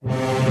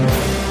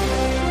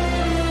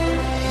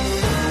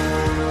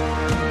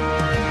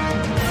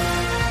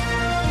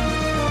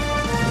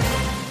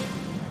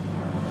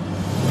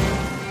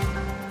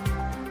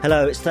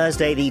Hello, it's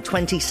Thursday, the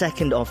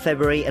 22nd of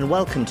February, and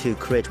welcome to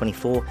Career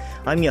 24.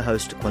 I'm your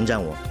host, Kwon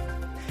Jang-woo.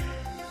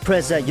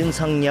 President Yoon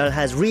Suk-yeol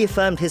has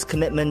reaffirmed his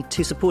commitment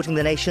to supporting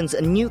the nation's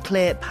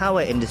nuclear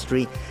power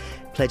industry,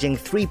 pledging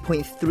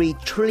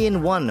 3.3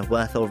 trillion won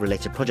worth of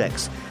related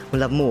projects.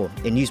 We'll have more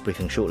in news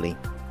briefing shortly.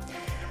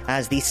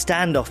 As the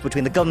standoff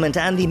between the government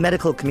and the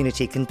medical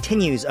community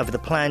continues over the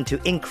plan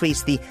to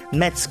increase the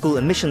med school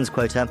admissions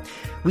quota,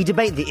 we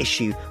debate the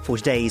issue for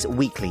today's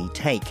weekly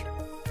take.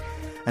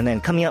 And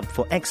then coming up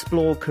for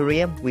Explore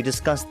Korea, we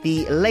discuss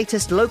the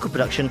latest local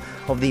production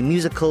of the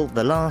musical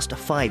The Last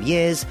 5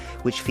 Years,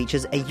 which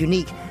features a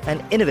unique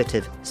and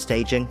innovative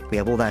staging. We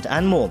have all that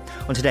and more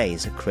on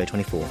today's Career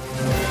 24.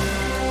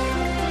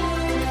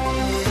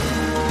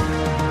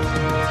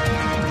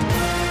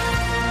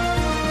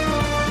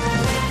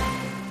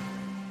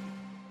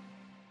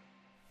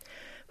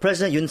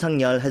 President Yoon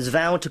Suk-yeol has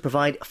vowed to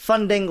provide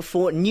funding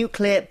for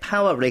nuclear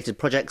power-related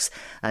projects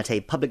at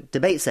a public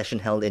debate session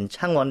held in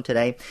Changwon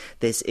today.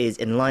 This is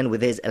in line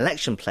with his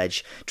election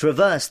pledge to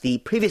reverse the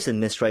previous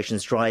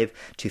administration's drive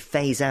to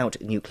phase out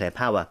nuclear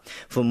power.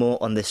 For more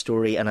on this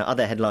story and our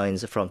other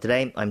headlines from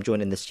today, I'm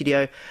joined in the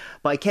studio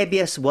by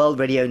KBS World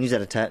Radio News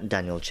Editor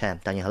Daniel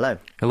Chen. Daniel, hello.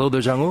 Hello there,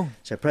 Jang-woo.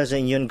 So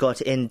President Yoon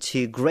got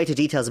into greater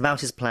details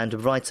about his plan to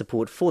provide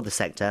support for the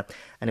sector,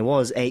 and it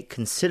was a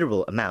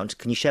considerable amount.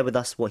 Can you share with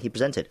us what he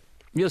presented?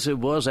 Yes, it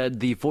was at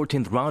the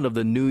 14th round of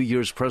the New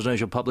Year's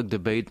presidential public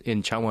debate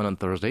in Changwon on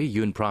Thursday.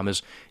 Yoon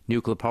promised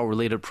nuclear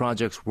power-related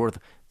projects worth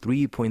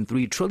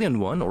 3.3 trillion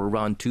won, or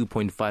around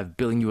 $2.5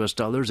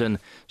 billion, and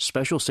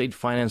special state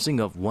financing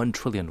of 1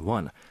 trillion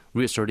won,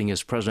 reasserting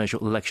his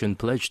presidential election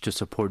pledge to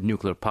support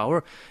nuclear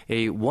power,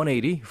 a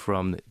 180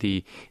 from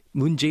the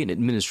Moon Jae-in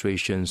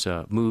administration's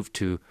move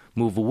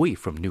away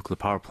from nuclear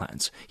power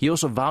plants. He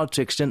also vowed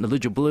to extend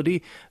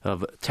eligibility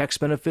of tax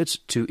benefits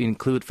to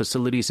include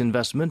facilities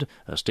investment,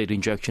 a state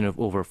injection of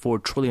over 4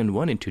 trillion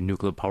won into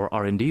nuclear power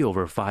R&D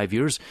over 5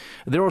 years.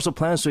 There are also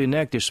plans to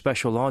enact a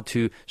special law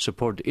to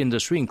support the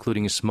industry,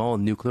 including small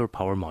nuclear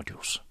power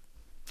modules.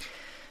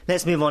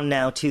 Let's move on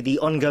now to the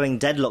ongoing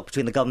deadlock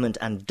between the government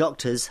and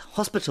doctors.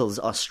 Hospitals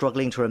are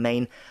struggling to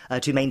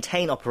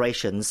maintain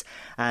operations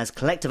as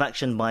collective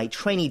action by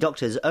trainee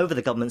doctors over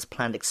the government's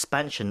planned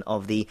expansion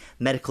of the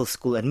medical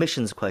school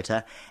admissions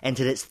quota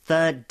entered its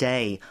third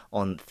day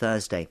on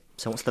Thursday.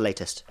 So what's the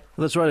latest?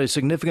 That's right. A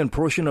significant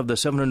portion of the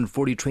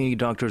 740 trainee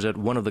doctors at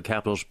one of the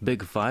capital's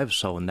Big Five,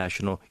 Seoul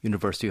National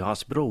University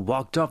Hospital,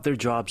 walked off their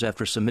jobs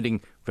after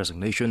submitting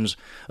resignations.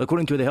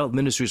 According to the Health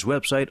Ministry's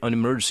website on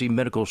emergency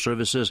medical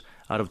services,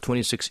 out of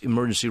 26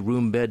 emergency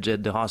room beds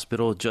at the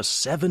hospital, just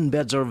 7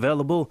 beds are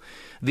available.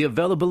 The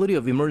availability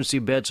of emergency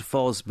beds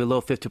falls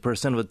below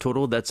 50% of the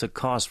total. That's a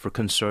cause for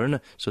concern,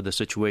 so the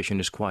situation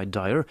is quite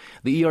dire.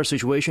 The ER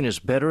situation is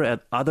better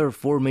at other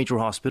 4 major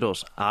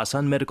hospitals: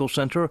 Asan Medical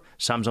Center,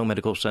 Samsung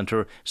Medical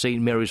Center, St.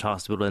 Mary's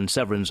Hospital, and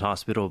Severance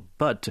Hospital,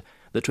 but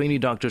the trainee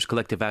doctors'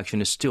 collective action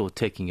is still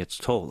taking its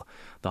toll.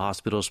 The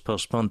hospitals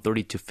postponed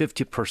 30 to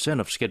 50%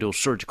 of scheduled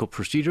surgical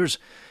procedures.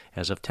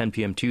 As of 10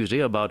 p.m. Tuesday,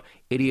 about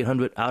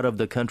 8,800 out of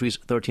the country's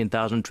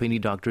 13,000 trainee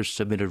doctors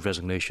submitted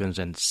resignations,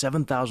 and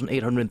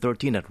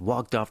 7,813 had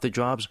walked off the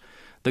jobs.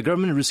 The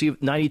government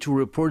received 92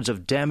 reports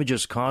of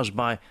damages caused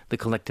by the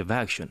collective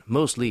action,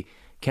 mostly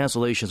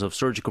cancellations of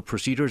surgical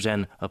procedures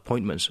and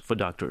appointments for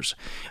doctors.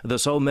 The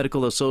Seoul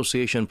Medical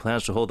Association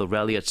plans to hold a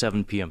rally at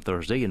 7 p.m.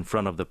 Thursday in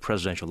front of the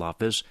presidential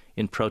office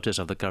in protest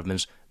of the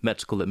government's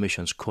med school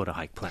admissions quota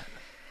hike plan.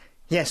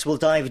 Yes, we'll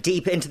dive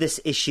deep into this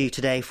issue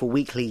today for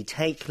Weekly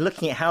Take,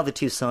 looking at how the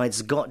two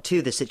sides got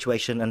to this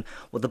situation and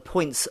what the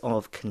points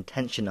of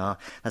contention are.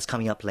 That's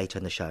coming up later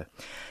in the show.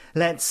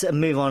 Let's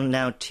move on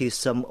now to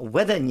some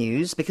weather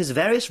news because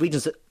various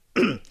regions...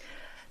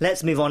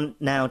 Let's move on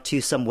now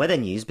to some weather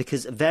news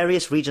because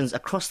various regions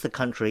across the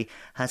country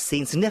has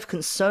seen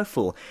significant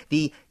snowfall.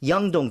 The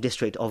Yeongdong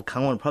district of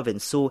Gangwon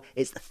province saw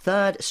its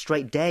third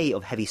straight day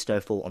of heavy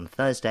snowfall on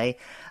Thursday,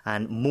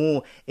 and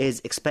more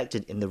is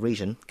expected in the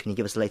region. Can you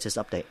give us the latest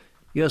update?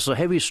 Yes, a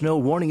heavy snow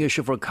warning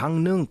issue for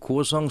Gangneung,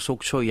 Gosong,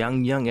 Sokcho,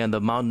 Yangyang, and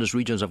the mountainous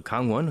regions of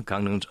Gangwon.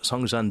 Gangneung's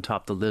Seongsan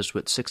topped the list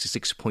with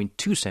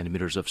 66.2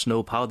 centimeters of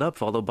snow piled up,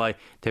 followed by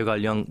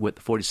Daegwallyeong with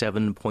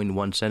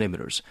 47.1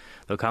 centimeters.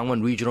 The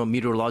Gangwon Regional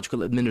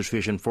Meteorological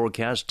Administration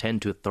forecasts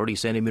 10 to 30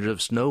 centimeters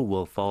of snow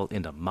will fall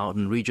in the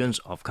mountain regions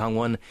of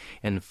Gangwon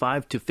and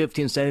 5 to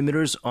 15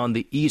 centimeters on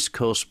the east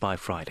coast by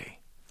Friday.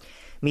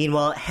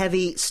 Meanwhile,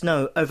 heavy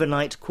snow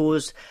overnight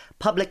caused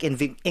public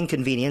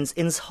inconvenience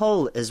in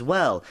Seoul as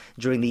well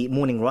during the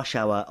morning rush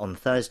hour on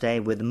Thursday,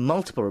 with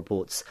multiple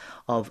reports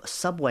of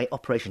subway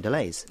operation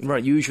delays.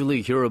 Right, usually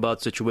you hear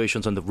about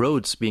situations on the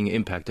roads being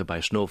impacted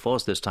by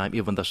snowfalls. This time,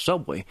 even the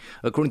subway.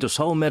 According to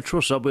Seoul Metro,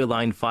 Subway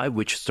Line 5,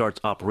 which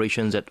starts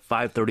operations at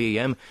 5:30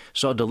 a.m.,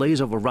 saw delays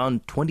of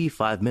around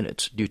 25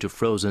 minutes due to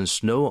frozen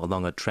snow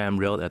along a tram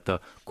rail at the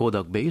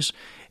Godok base.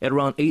 At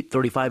around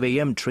 8:35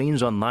 a.m.,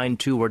 trains on Line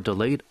 2 were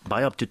delayed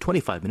by up to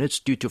 25 minutes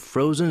due to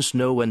frozen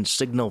snow and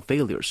signal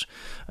failures.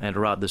 And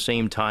around the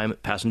same time,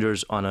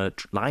 passengers on a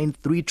Line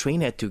 3 train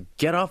had to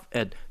get off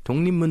at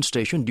Dongrimmun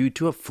Station due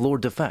to a floor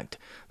defect.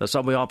 The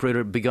subway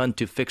operator began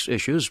to fix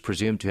issues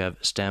presumed to have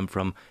stemmed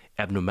from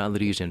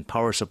abnormalities in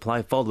power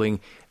supply following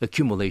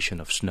accumulation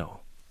of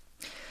snow.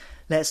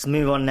 Let's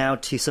move on now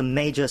to some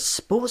major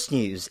sports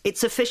news.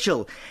 It's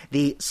official.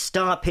 The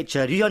star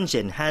pitcher Ryu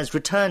Hyun-jin has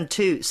returned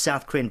to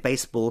South Korean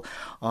baseball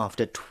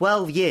after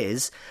 12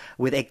 years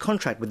with a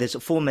contract with his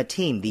former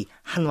team, the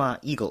Hanwha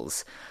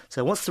Eagles.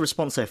 So what's the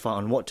response so far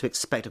on what to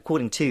expect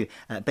according to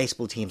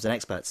baseball teams and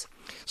experts?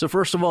 So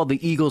first of all,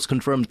 the Eagles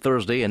confirmed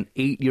Thursday an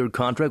 8-year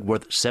contract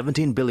worth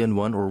 17 billion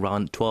won, or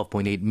around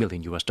 $12.8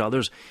 million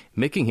US,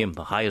 making him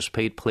the highest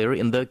paid player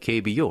in the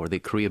KBO, or the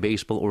Korea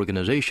Baseball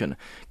Organization.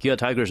 Kia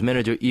Tigers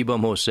manager Lee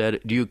Bum-ho said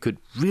Ryu could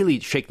really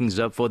shake things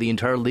up for the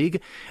entire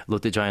league.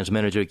 Lotte Giants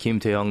manager Kim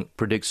Tae-young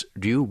predicts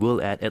Ryu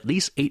will add at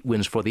least 8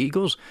 wins for the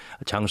Eagles.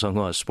 Chang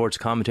Sung-ho, a sports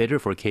commentator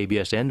for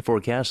KBSN,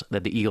 forecasts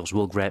that the Eagles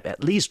will grab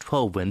at least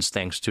 12 wins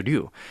thanks to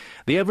Ryu.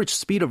 The average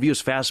speed of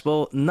Ryu's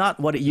fastball, not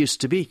what it used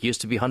to be. It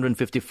used to be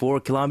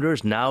 154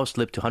 kilometers, now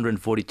slipped to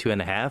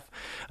 142.5.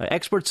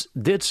 Experts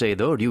did say,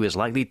 though, Ryu is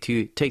likely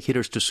to take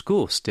hitters to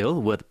school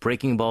still with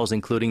breaking balls,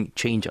 including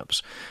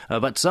changeups.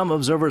 But some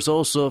observers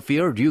also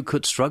fear Ryu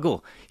could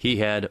struggle. He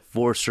had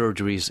 4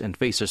 surgeries and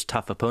faces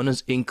tough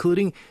opponents,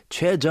 including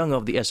Choi Jung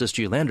of the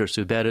SSG Landers,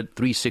 who batted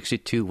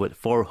 .362 with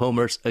 4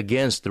 homers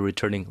against the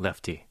returning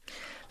lefty.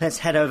 Let's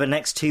head over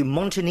next to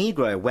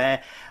Montenegro,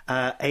 where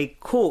a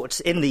court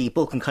in the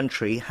Balkan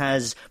country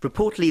has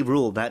reportedly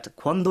ruled that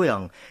Kwon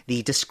Do-young,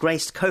 the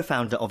disgraced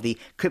co-founder of the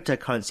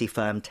cryptocurrency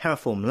firm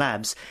Terraform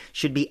Labs,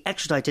 should be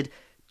extradited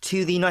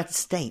to the United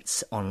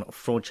States on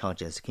fraud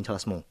charges. Can you tell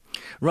us more?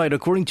 Right.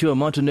 According to a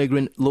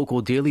Montenegrin local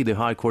daily, the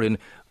High Court in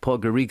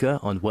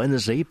Podgorica on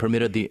Wednesday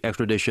permitted the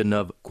extradition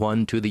of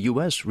Kwon to the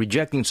U.S.,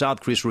 rejecting South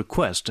Korea's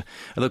request.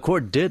 The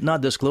court did not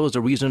disclose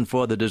the reason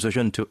for the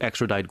decision to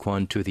extradite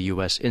Kwon to the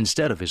U.S.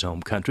 instead of his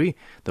home country.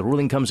 The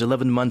ruling comes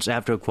 11 months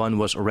after Kwon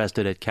was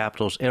arrested at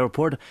Capital's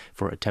airport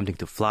for attempting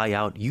to fly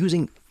out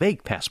using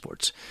fake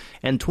passports,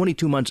 and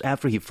 22 months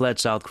after he fled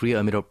South Korea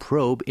amid a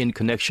probe in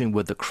connection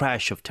with the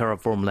crash of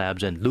Terraform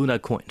Labs and Luna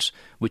coins,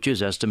 which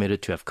is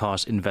estimated to have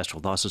caused investor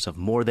losses of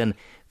more than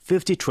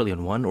 50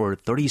 trillion won, or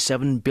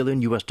 $37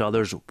 billion US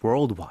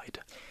worldwide.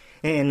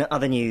 In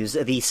other news,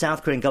 the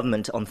South Korean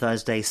government on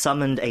Thursday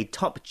summoned a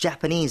top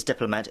Japanese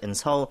diplomat in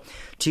Seoul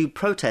to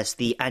protest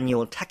the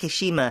annual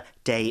Takeshima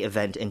Day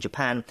event in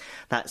Japan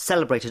that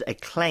celebrated a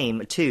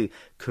claim to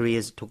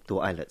Korea's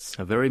Dokdo Islets.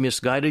 A very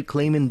misguided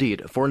claim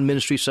indeed. Foreign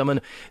Ministry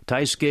summoned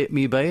Taisuke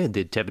Mibe,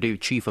 the Deputy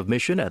Chief of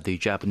Mission at the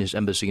Japanese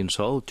Embassy in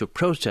Seoul, to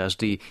protest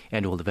the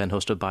annual event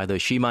hosted by the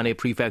Shimane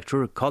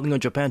Prefecture, calling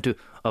on Japan to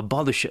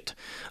abolish it.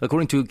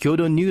 According to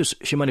Kyodo News,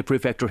 Shimane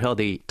Prefecture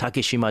held a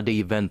Takeshima Day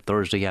event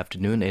Thursday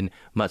afternoon in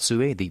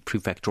Matsue, the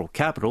prefectural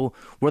capital,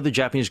 where the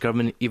Japanese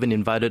government even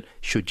invited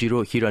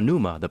Shojiro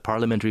Hiranuma, the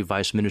parliamentary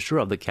vice minister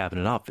of the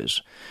cabinet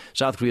office.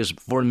 South Korea's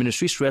foreign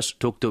ministry stressed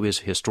Dokdo is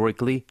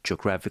historically,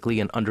 geographically,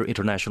 and under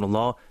international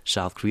law,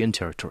 South Korean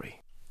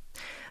territory.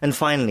 And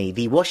finally,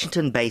 the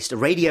Washington-based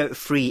Radio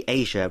Free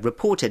Asia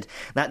reported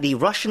that the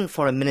Russian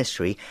Foreign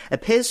Ministry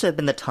appears to have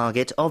been the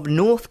target of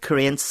North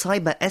Korean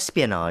cyber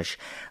espionage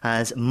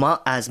as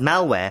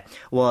malware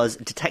was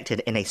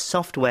detected in a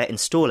software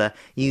installer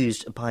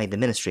used by the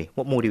ministry.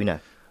 What more do we know?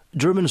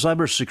 German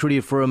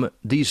cybersecurity firm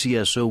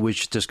DCSO,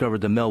 which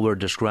discovered the malware,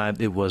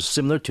 described it was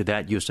similar to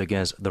that used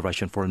against the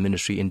Russian Foreign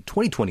Ministry in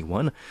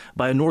 2021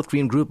 by a North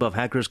Korean group of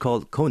hackers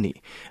called Kony.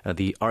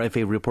 The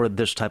RFA reported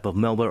this type of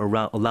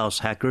malware allows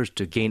hackers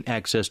to gain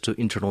access to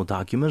internal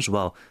documents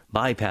while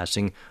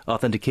bypassing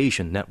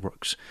authentication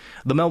networks.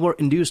 The malware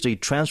induced a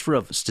transfer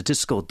of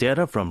statistical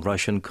data from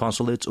Russian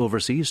consulates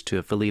overseas to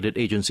affiliated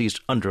agencies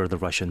under the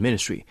Russian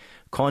ministry.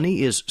 Kony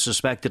is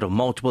suspected of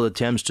multiple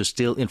attempts to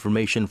steal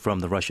information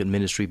from the Russian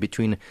ministry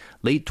between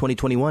late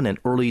 2021 and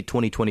early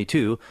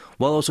 2022,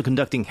 while also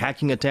conducting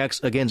hacking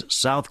attacks against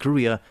South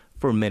Korea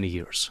for many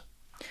years.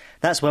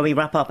 That's where we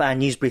wrap up our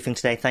news briefing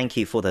today. Thank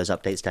you for those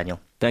updates,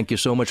 Daniel. Thank you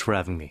so much for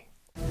having me.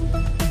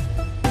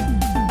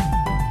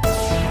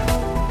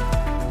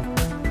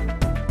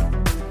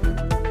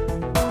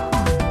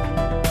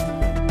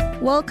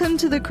 Welcome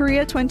to the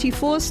Korea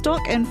 24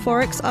 Stock and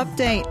Forex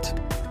Update.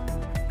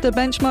 The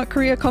benchmark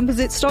Korea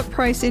Composite Stock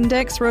Price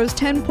Index rose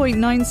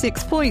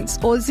 10.96 points,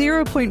 or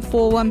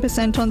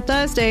 0.41% on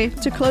Thursday,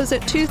 to close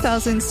at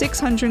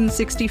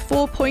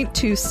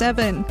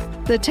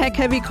 2,664.27. The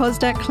tech-heavy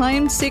Kosdaq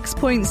climbed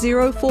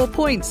 6.04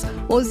 points,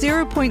 or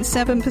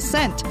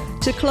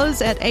 0.7%, to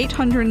close at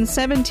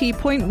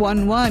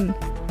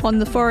 870.11. On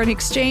the foreign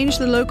exchange,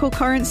 the local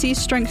currency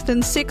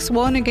strengthened 6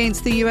 won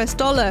against the US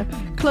dollar,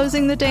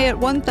 closing the day at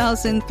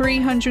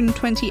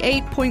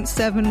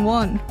 1,328.7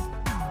 won.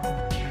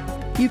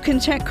 You can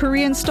check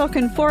Korean stock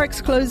and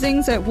forex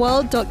closings at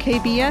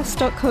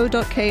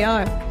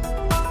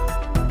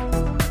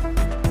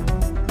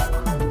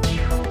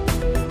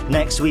world.kbs.co.kr.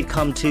 Next, we've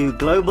come to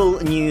Global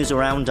News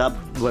Roundup.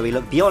 where we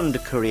look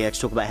beyond Korea to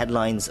talk about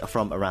headlines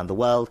from around the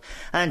world.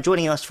 And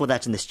joining us for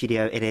that in the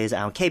studio, it is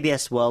our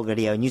KBS World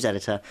Radio News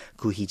Editor,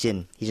 Gu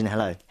Hee-jin. Hee-jin,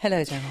 hello.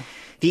 Hello, General.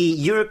 The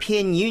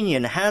European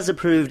Union has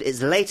approved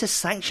its latest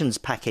sanctions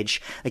package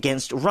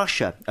against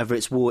Russia over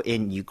its war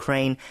in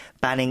Ukraine,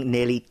 banning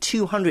nearly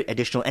 200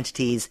 additional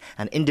entities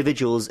and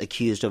individuals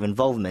accused of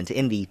involvement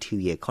in the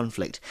two-year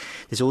conflict.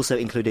 This also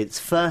included its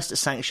first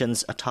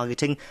sanctions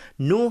targeting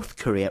North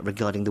Korea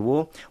regarding the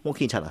war. What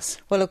can you tell us?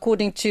 Well,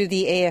 according to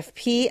the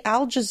AFP,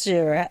 Al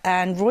Jazeera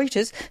and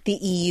Reuters, the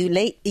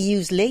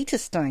EU's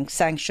latest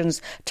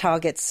sanctions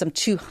targets some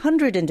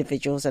 200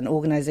 individuals and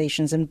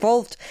organizations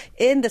involved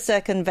in the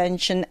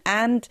circumvention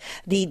and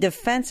the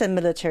defense and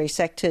military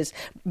sectors,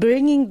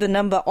 bringing the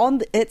number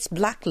on its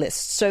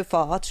blacklist so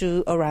far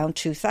to around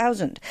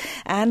 2,000.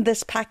 And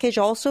this package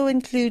also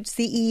includes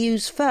the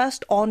EU's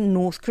first on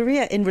North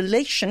Korea in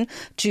relation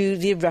to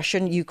the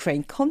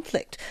Russian-Ukraine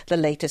conflict. The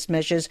latest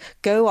measures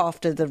go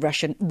after the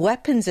Russian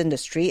weapons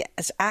industry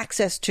as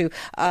access to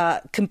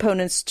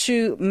components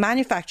to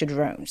manufacture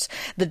drones.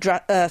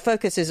 The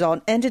focus is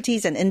on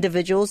entities and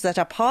individuals that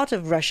are part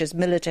of Russia's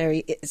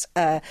military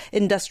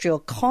industrial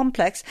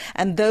complex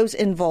and those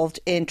involved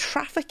in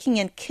trafficking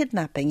and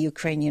kidnapping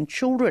Ukrainian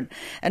children.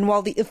 And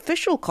while the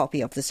official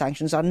copy of the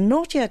sanctions are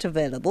not yet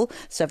available,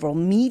 several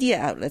media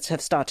outlets have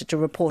started to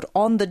report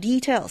on the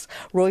details.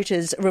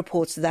 Reuters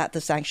reports that the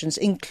sanctions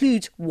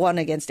include one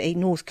against a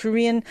North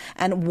Korean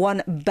and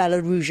one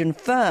Belarusian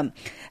firm.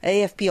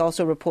 AFP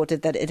also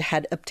reported that it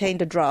had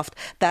obtained a draft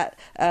that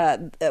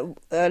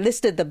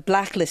listed the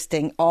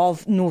blacklisting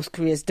of North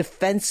Korea's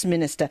defense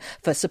minister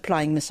for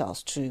supplying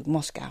missiles to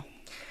Moscow.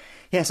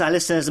 Yes, our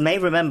listeners may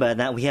remember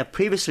that we have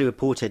previously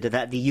reported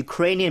that the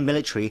Ukrainian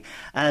military,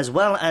 as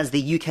well as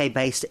the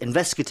UK-based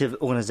investigative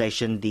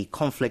organisation, the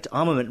Conflict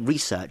Armament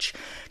Research,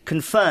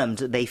 confirmed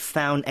they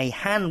found a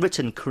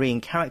handwritten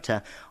Korean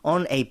character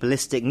on a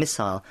ballistic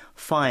missile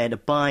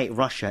fired by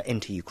Russia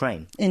into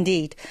Ukraine.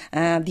 Indeed.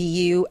 The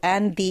EU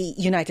and the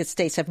United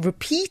States have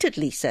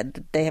repeatedly said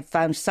that they have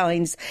found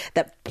signs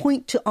that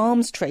point to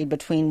arms trade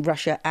between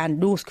Russia and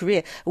North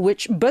Korea,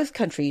 which both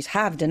countries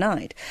have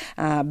denied.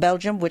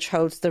 Belgium, which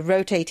holds the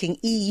rotating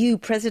EU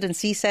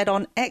presidency, said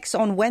on X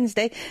on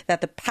Wednesday that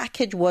the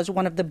package was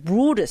one of the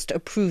broadest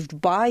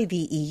approved by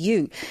the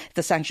EU.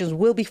 The sanctions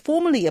will be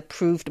formally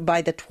approved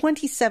by the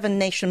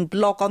 27-nation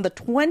bloc on the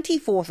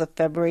 24th of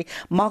February,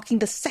 marking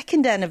the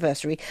second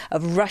anniversary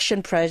of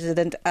Russian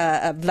President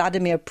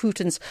Vladimir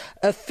Putin's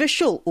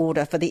official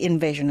order for the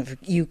invasion of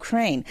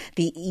Ukraine.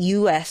 The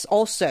US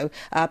also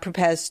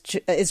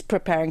is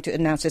preparing to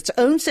announce its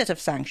own set of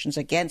sanctions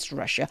against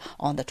Russia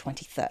on the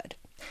 23rd.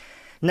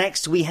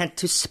 Next, we head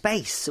to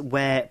space,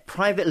 where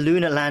private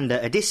lunar lander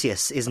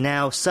Odysseus is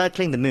now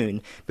circling the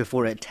moon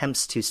before it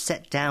attempts to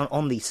set down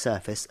on the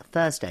surface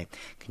Thursday.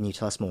 Can you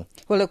tell us more?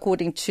 Well,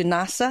 according to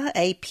NASA,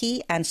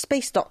 AP and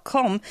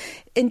Space.com,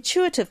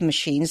 Intuitive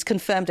Machines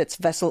confirmed its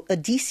vessel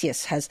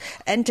Odysseus has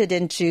entered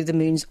into the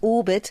moon's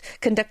orbit,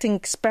 conducting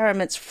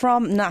experiments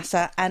from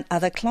NASA and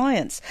other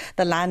clients.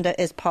 The lander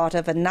is part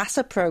of a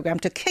NASA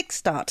program to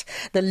kickstart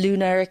the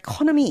lunar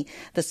economy.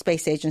 The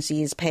space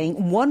agency is paying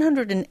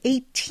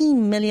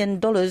 $118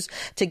 million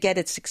to get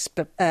its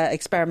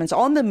experiments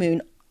on the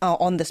moon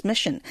on this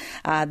mission.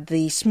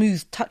 The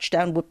smooth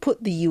touchdown would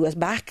put the US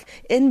back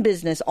in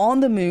business on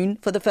the moon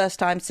for the first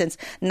time since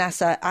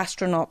NASA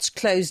astronauts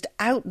closed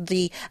out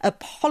the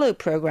Apollo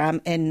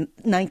program in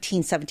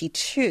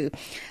 1972.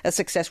 A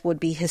success would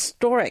be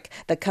historic.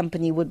 The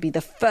company would be the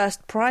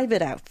first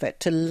private outfit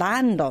to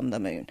land on the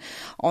moon.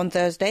 On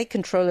Thursday,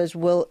 controllers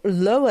will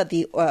lower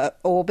the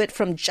orbit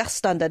from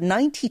just under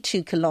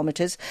 92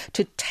 kilometers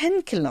to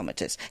 10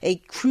 kilometers, a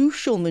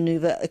crucial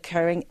maneuver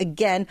occurring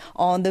again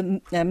on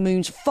the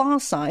moon's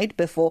far side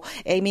before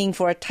aiming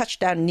for a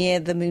touchdown near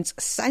the moon's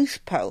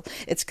south pole.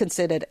 It's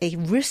considered a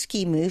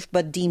risky move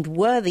but deemed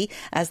worthy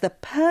as the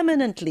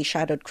permanently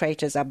shadowed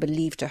craters are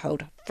believed to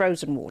hold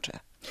frozen water.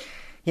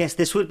 Yes,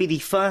 this would be the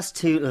first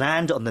to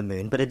land on the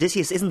moon, but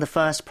Odysseus isn't the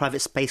first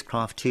private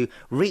spacecraft to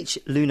reach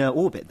lunar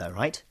orbit, though,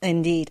 right?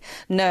 Indeed.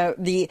 No,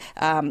 the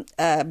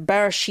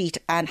Bereshit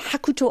and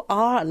Hakuto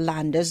R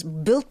landers,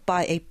 built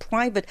by a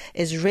private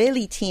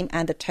Israeli team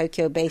and the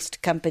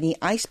Tokyo-based company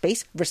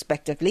iSpace,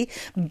 respectively,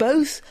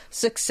 both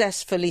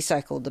successfully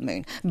circled the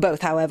moon.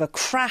 Both, however,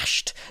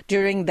 crashed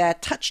during their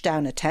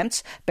touchdown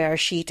attempts,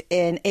 Bereshit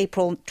in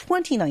April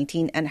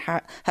 2019 and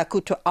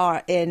Hakuto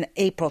R in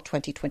April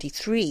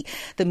 2023.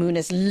 The moon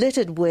is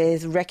littered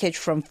with wreckage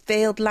from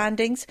failed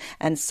landings,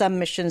 and some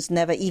missions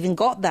never even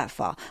got that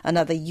far.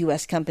 Another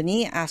US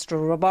company, Astro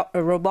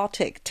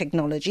Robotic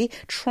Technology,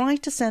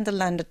 tried to send a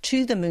lander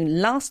to the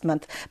moon last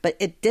month, but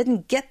it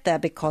didn't get there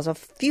because of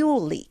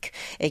fuel leak.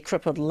 A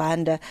crippled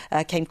lander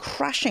came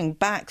crashing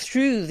back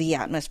through the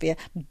atmosphere,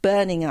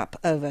 burning up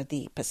over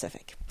the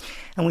Pacific.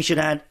 And we should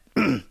add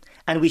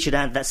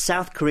that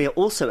South Korea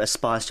also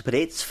aspires to put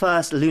its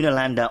first lunar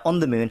lander on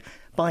the moon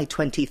by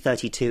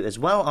 2032 as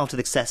well, after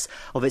the success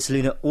of its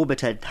lunar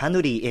orbiter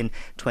Danuri in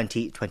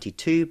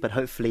 2022. But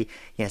hopefully,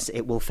 yes,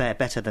 it will fare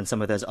better than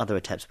some of those other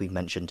attempts we've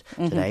mentioned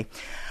today.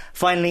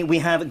 Finally, we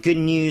have good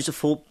news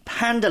for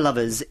panda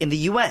lovers in the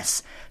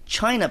US.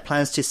 China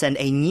plans to send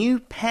a new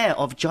pair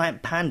of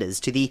giant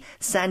pandas to the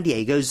San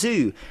Diego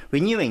Zoo,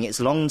 renewing its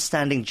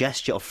long-standing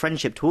gesture of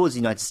friendship towards the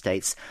United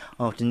States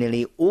after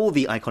nearly all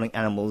the iconic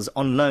animals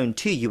on loan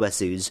to US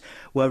zoos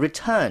were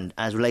returned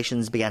as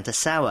relations began to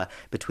sour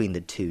between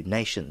the two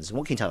nations.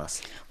 What can you tell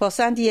us? Well,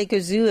 San Diego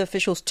Zoo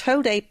officials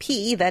told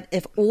AP that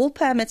if all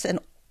permits and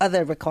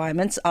other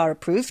requirements are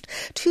approved,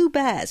 2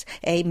 bears,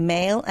 a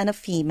male and a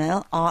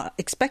female, are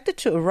expected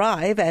to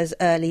arrive as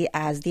early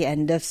as the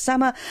end of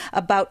summer,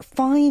 about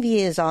 5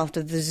 years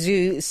after the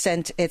zoo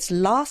sent its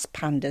last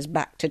pandas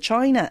back to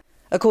China.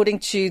 According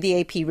to the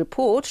AP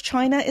report,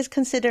 China is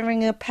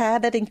considering a pair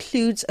that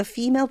includes a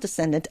female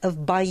descendant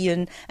of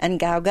Baiyun and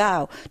Gao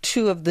Gao,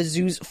 2 of the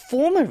zoo's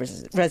former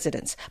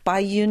residents.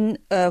 Baiyun,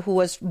 who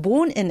was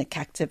born in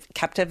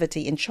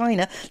captivity in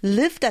China,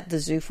 lived at the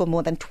zoo for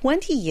more than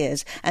 20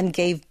 years and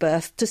gave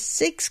birth to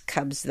 6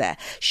 cubs there.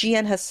 She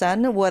and her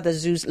son were the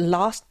zoo's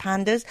last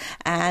pandas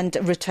and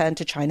returned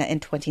to China in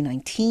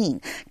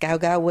 2019. Gao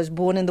Gao was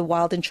born in the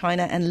wild in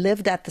China and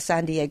lived at the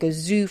San Diego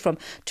Zoo from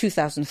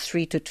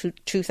 2003 to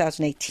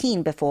 2018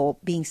 before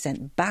being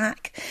sent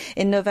back.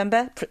 In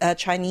November,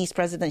 Chinese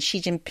President Xi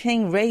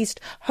Jinping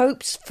raised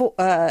hopes for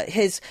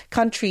his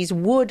countries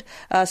would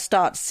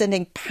start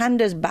sending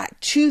pandas back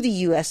to the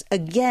US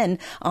again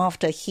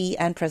after he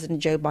and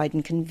President Joe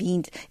Biden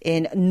convened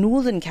in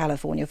Northern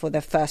California for their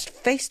first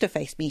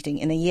face-to-face meeting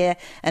in a year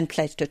and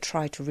pledged to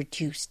try to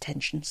reduce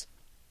tensions.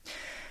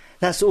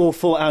 That's all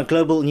for our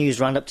global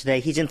news roundup today.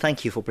 Hee-jin,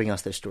 thank you for bringing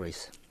us those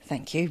stories.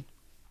 Thank you.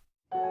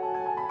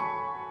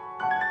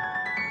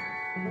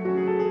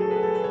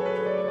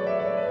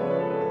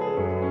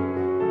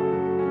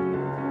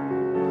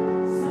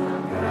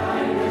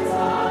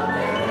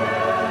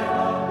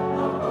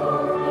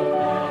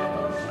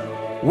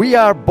 We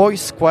are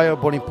Boys Choir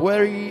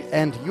Bonipueri,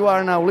 and you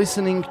are now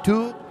listening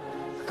to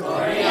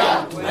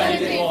Korea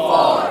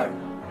 24.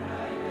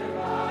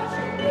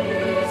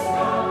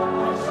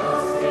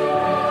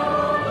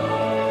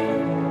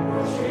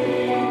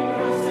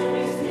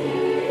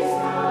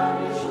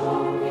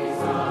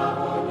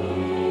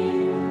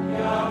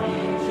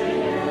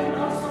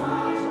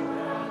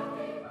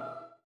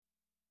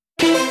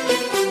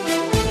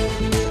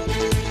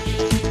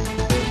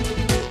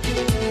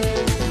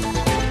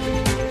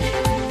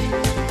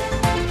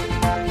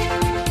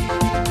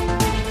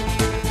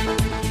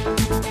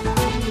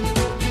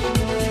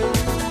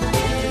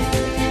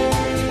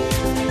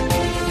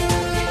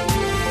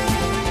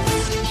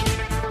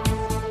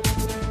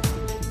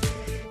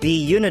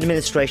 The Yoon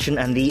administration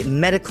and the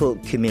medical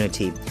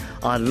community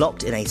are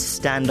locked in a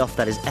standoff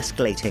that is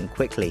escalating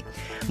quickly.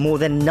 More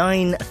than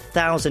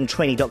 9,000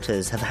 trainee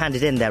doctors have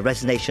handed in their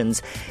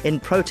resignations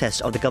in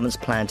protest of the government's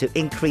plan to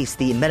increase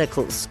the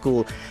medical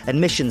school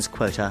admissions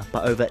quota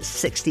by over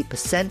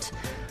 60%.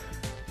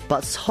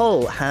 But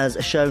Seoul has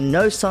shown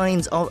no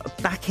signs of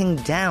backing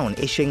down,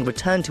 issuing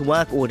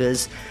return-to-work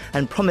orders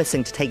and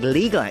promising to take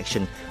legal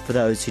action for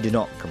those who do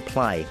not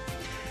comply.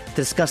 To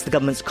discuss the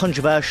government's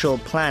controversial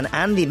plan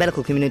and the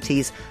medical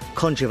community's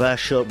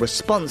controversial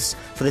response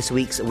for this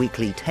week's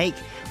Weekly Take,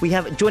 we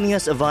have joining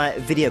us via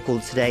video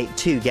call today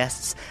 2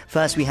 guests.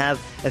 First, we have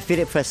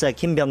affiliate Professor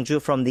Kim Byung-ju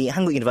from the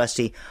Hankuk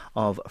University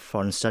of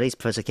Foreign Studies.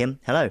 Professor Kim,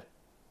 hello.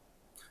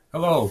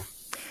 Hello.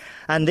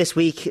 And this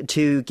week,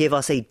 to give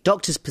us a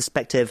doctor's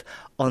perspective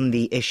on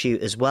the issue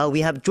as well,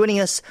 we have joining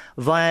us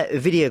via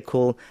video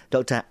call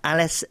Dr.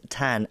 Alice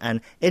Tan,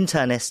 an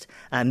internist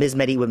at Ms.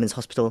 Medi Women's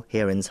Hospital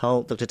here in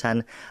Seoul. Dr.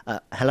 Tan,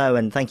 hello,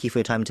 and thank you for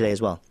your time today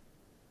as well.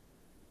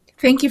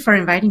 Thank you for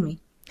inviting me.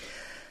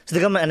 So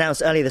the government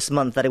announced earlier this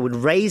month that it would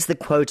raise the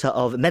quota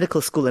of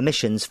medical school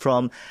admissions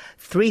from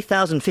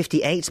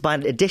 3,058 by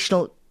an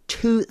additional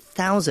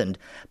 2,000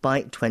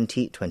 by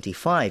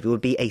 2025. It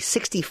would be a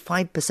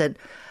 65%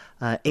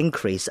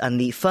 increase, and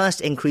the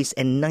first increase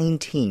in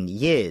 19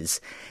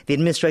 years. The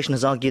administration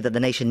has argued that the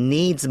nation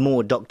needs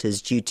more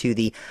doctors due to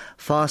the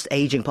fast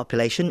ageing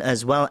population,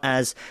 as well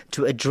as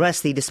to address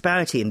the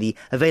disparity in the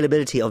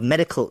availability of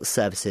medical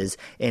services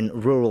in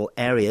rural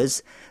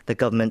areas. The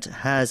government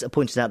has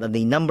pointed out that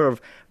the number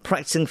of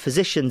practicing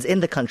physicians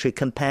in the country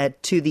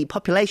compared to the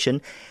population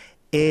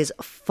is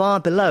far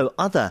below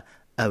other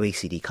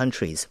OECD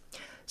countries.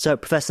 So,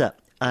 Professor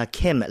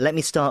Kim, let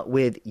me start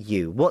with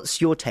you. What's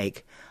your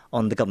take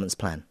on the government's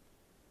plan?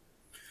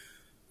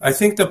 I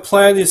think the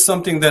plan is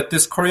something that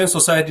this Korean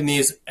society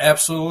needs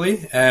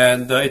absolutely,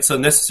 and it's a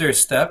necessary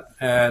step.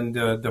 And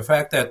the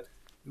fact that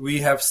we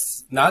have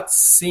not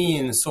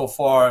seen so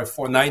far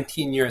for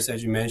 19 years,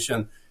 as you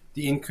mentioned,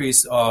 the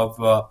increase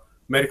of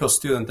medical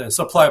students and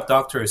supply of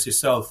doctors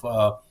itself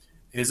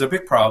is a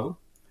big problem.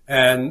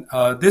 And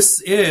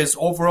this is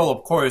overall,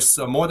 of course,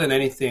 more than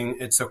anything,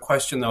 it's a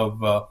question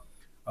of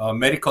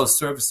medical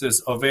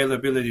services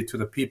availability to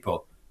the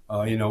people.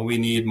 We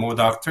need more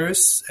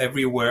doctors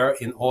everywhere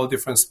in all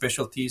different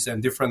specialties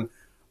and different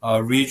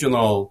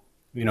regional,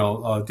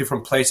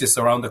 different places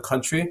around the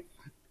country.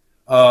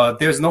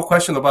 There's no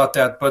question about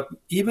that. But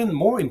even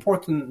more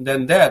important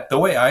than that, the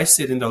way I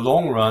see it in the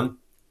long run,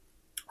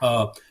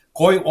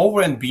 going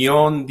over and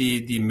beyond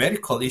the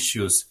medical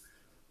issues,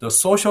 the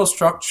social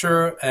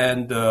structure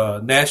and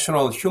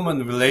national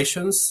human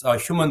relations,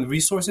 human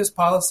resources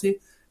policy,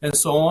 and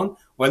so on,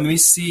 when we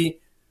see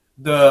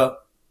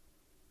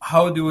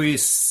how do we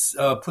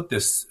put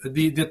this,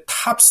 the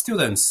top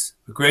students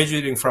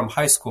graduating from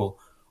high school,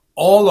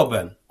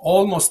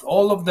 almost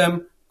all of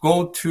them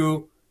go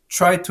to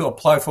try to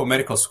apply for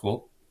medical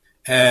school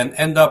and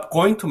end up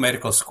going to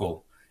medical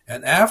school.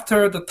 And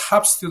after the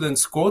top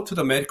students go to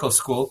the medical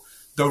school,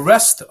 the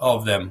rest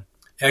of them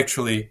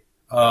actually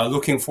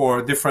looking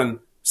for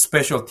different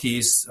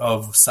specialties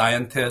of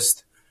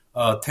scientists,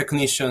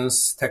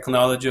 technicians,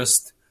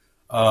 technologists,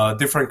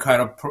 different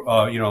kind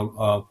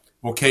of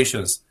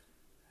vocations.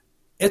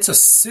 It's a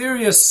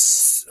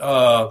serious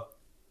problem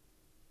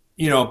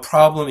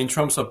in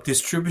terms of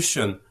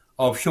distribution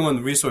of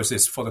human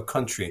resources for the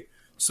country.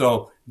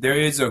 So there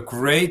is a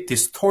great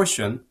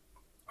distortion,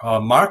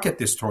 market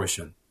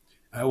distortion.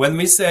 When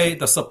we say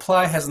the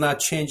supply has not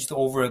changed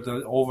over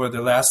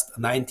the last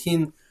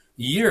 19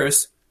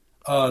 years,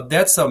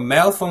 that's a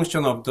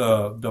malfunction of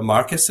the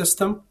market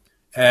system,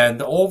 and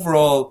the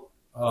overall,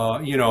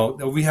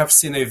 we have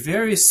seen a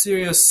very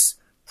serious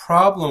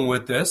problem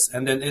with this,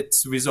 and then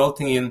it's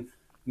resulting in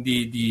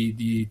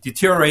the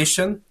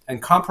deterioration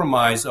and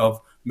compromise of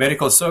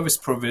medical service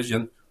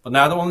provision. But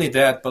not only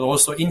that, but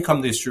also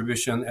income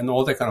distribution and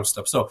all that kind of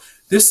stuff. So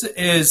this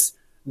is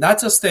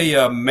not just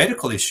a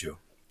medical issue.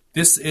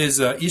 This is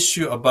an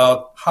issue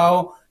about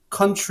how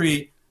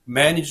country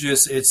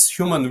manages its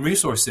human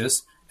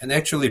resources and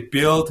actually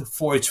build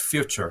for its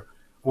future.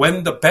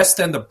 When the best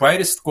and the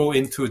brightest go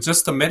into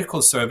just the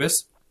medical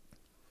service,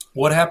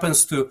 what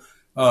happens to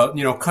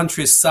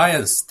country's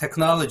science,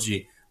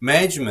 technology,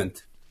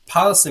 management,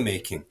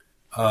 policymaking?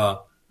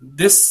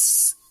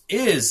 This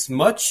is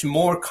much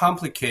more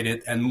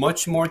complicated and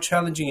much more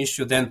challenging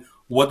issue than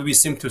what we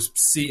seem to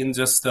see in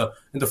just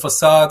in the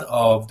facade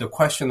of the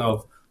question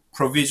of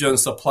provision,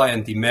 supply,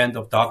 and demand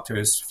of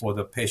doctors for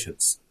the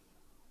patients.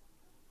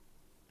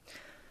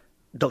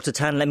 Dr.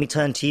 Tan, let me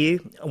turn to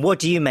you. What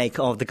do you make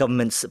of the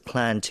government's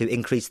plan to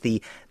increase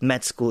the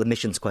med school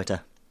admissions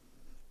quota?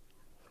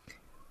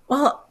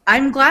 Well,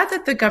 I'm glad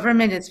that the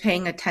government is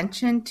paying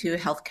attention to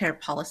healthcare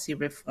policy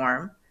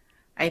reform.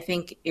 I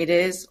think it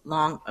is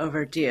long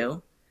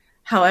overdue.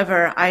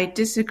 However, I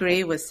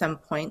disagree with some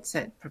points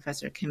that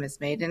Professor Kim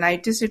has made, and I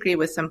disagree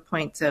with some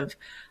points of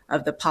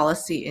the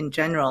policy in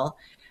general.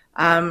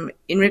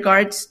 In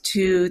regards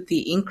to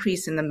the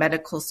increase in the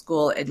medical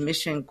school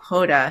admission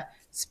quota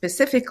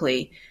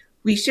specifically,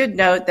 we should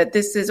note that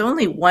this is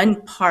only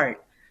one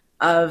part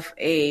of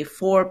a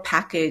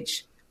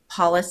 4-package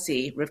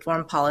policy,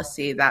 reform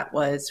policy that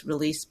was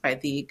released by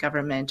the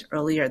government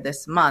earlier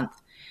this month.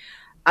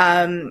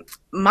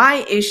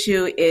 My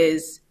issue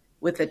is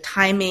with the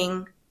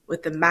timing,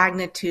 with the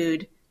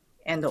magnitude,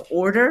 and the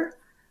order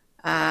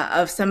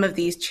of some of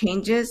these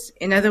changes.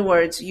 In other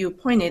words, you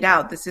pointed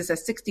out this is a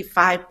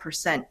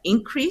 65%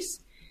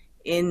 increase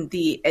in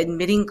the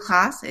admission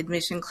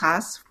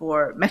class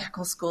for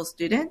medical school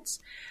students.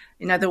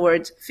 In other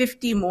words,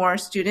 50 more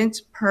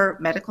students per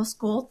medical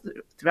school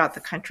throughout the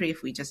country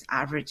if we just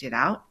average it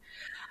out.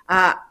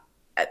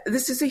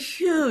 This is a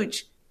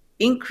huge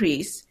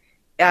increase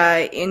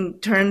in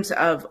terms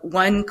of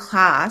one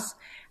class.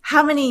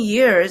 How many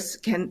years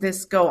can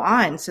this go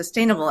on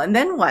sustainable? And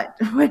then what?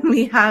 When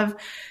we have,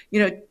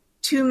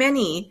 too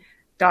many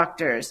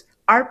doctors,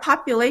 our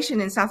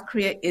population in South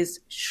Korea is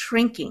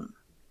shrinking.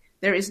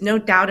 There is no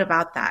doubt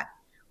about that.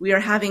 We are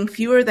having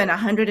fewer than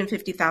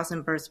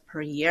 150,000 births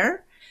per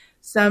year.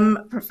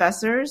 Some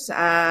professors,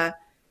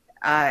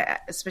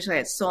 especially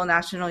at Seoul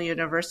National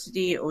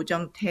University, Oh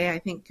Jung-tae, I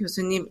think,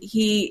 교수님,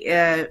 he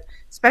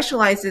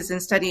specializes in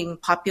studying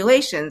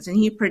populations, and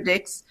he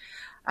predicts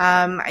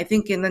I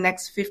think in the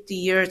next 50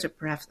 years or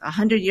perhaps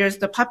 100 years,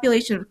 the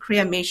population of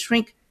Korea may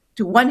shrink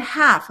to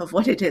 1/2 of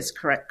what it is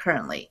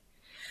currently.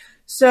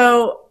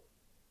 So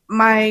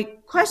my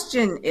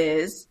question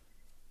is,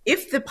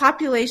 if the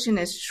population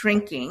is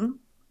shrinking,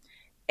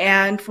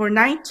 and for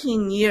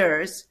 19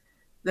 years,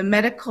 the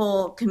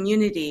medical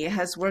community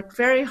has worked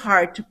very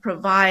hard to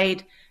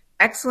provide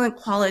excellent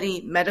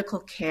quality medical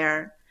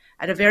care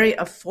at a very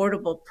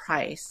affordable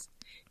price.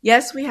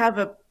 Yes, we have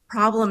a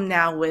problem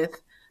now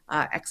with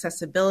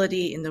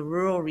accessibility in the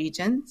rural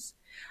regions.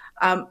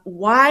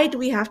 Why do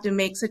we have to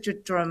make such a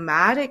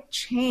dramatic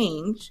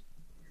change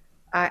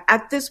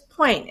at this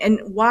point?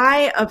 And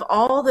why, of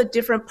all the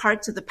different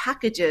parts of the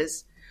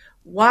packages,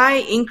 why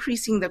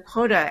increasing the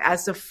quota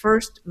as the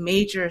first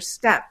major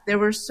step? There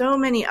were so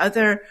many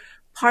other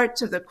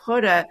parts of the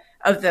quota,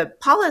 of the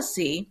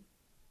policy,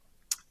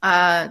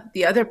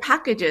 the other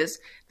packages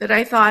that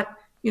I thought,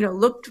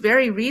 looked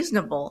very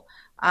reasonable.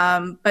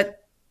 But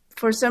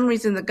for some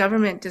reason, the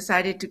government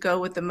decided to go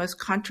with the most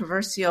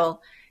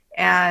controversial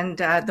and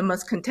the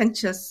most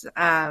contentious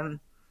part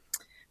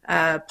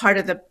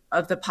of the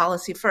the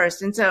policy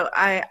first. And so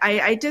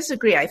I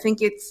disagree. I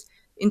think it's,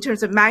 in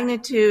terms of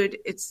magnitude,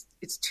 it's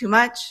too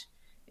much.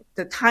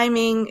 The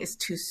timing is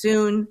too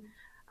soon.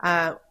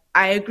 I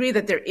agree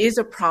that there is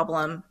a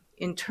problem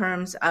in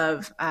terms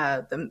of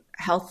the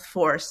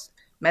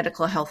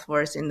medical health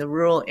force in the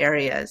rural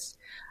areas,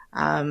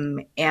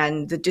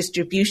 and the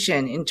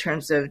distribution in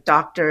terms of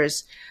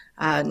doctors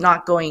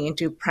not going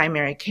into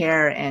primary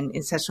care and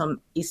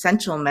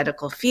essential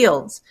medical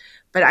fields.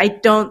 But I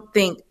don't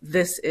think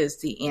this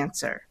is the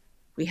answer.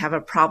 We have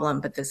a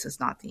problem, but this is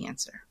not the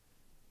answer.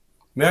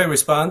 May I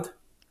respond?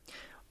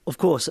 Of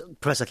course,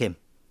 Professor Kim.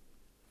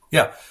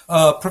 Yeah,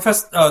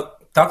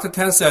 Dr.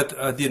 Tan said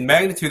the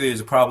magnitude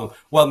is a problem.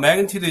 Well,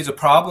 magnitude is a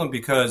problem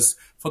because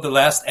for the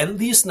last at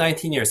least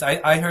 19 years,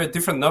 I heard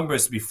different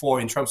numbers before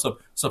in terms of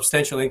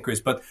substantial increase,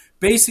 but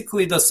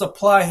basically the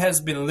supply has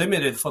been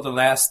limited for the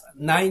last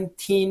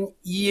 19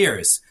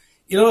 years.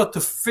 In order to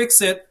fix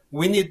it,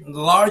 we need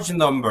large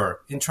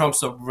number in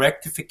terms of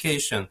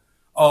rectification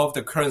of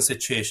the current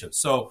situation.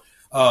 So,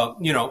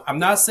 I'm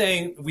not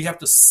saying we have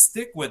to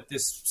stick with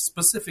this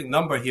specific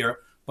number here,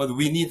 but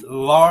we need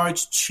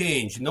large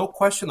change. No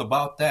question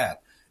about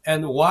that.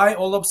 And why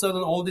all of a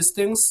sudden all these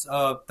things,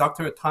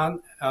 Dr.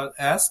 Tan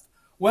asked?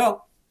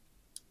 Well,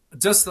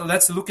 just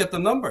let's look at the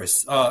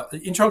numbers.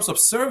 In terms of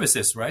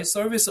services, right?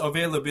 Service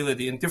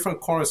availability in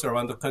different corners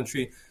around the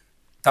country.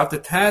 Dr.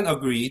 Tan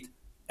agreed.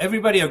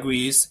 Everybody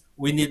agrees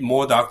we need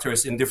more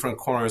doctors in different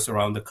corners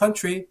around the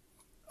country.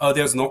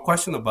 There's no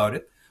question about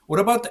it. What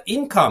about the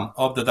income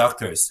of the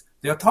doctors?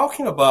 They're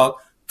talking about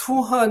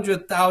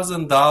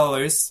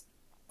 $200,000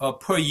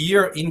 per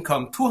year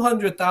income,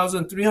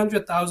 $200,000,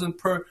 $300,000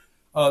 per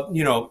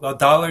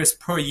dollars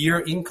per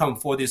year income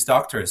for these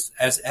doctors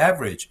as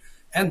average.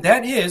 And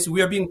that is,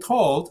 we are being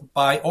told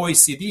by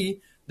OECD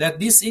that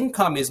this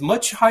income is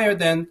much higher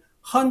than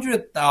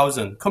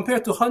 100,000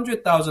 compared to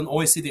 100,000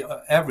 OECD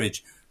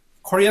average.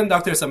 Korean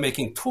doctors are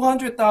making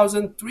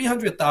 200,000,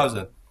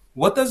 300,000.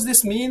 What does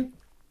this mean?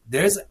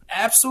 There's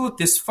absolute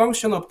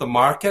dysfunction of the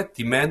market,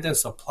 demand and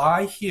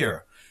supply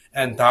here.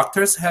 And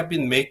doctors have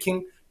been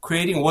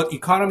creating what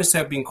economists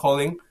have been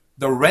calling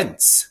the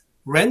rents.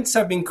 Rents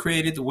have been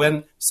created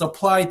when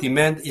supply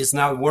demand is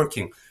not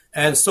working.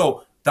 And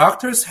so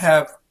doctors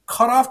have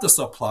cut off the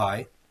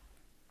supply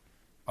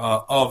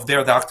of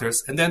their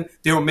doctors, and then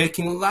they were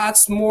making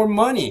lots more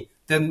money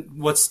than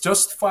what's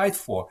justified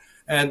for.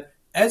 And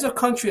as a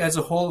country as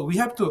a whole, we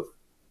have to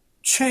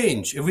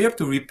change, we have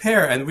to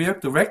repair, and we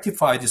have to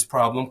rectify this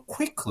problem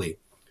quickly.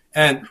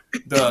 And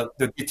the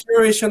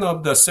deterioration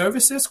of the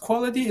services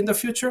quality in the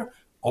future,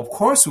 of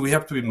course, we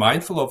have to be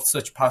mindful of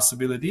such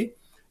possibility,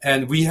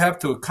 and we have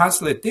to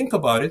constantly think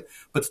about it.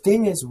 But the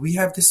thing is, we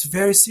have this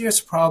very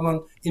serious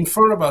problem in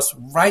front of us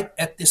right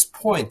at this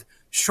point.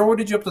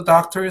 Shortage of the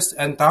doctors,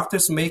 and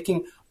doctors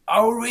making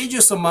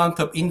outrageous amount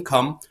of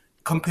income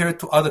compared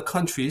to other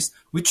countries,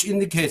 which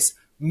indicates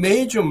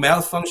major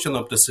malfunction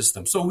of the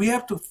system. So we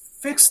have to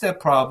fix that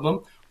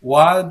problem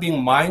while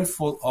being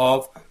mindful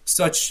of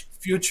such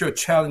future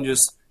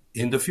challenges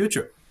in the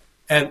future.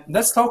 And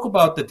let's talk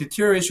about the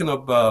deterioration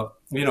of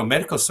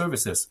medical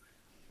services.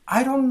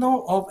 I don't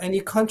know of any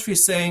country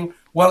saying,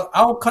 well,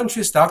 our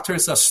country's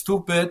doctors are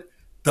stupid,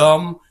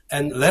 dumb,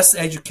 and less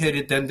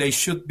educated than they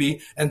should be,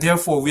 and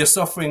therefore we are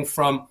suffering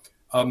from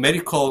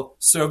medical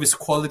service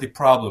quality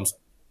problems.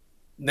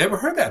 Never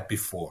heard that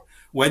before.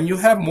 When you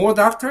have more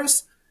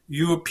doctors,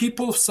 your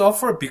people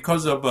suffer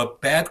because of a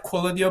bad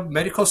quality of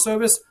medical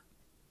service.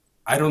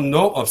 I don't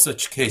know of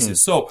such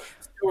cases. So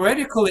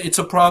theoretically, it's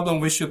a problem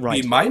we should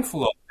be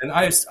mindful of. And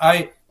I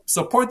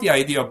support the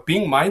idea of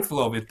being mindful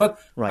of it, but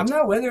I'm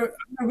not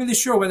really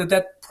sure whether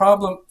that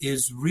problem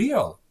is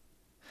real.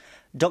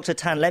 Dr.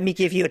 Tan, let me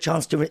give you a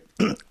chance to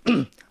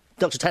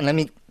Dr. Tan, let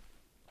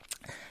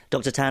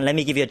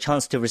me give you a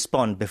chance to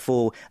respond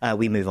before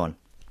we move on.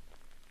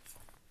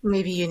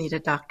 Maybe you need a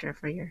doctor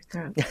for your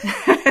throat.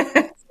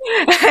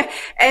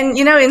 And,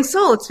 in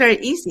Seoul, it's very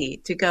easy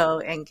to go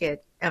and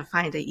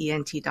find an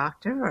ENT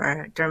doctor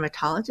or a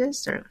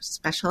dermatologist or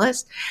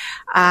specialist.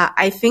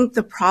 I think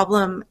the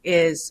problem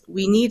is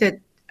we need a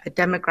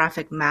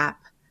demographic map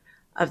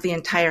of the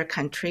entire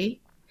country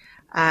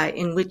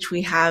in which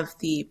we have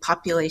the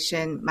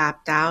population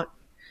mapped out,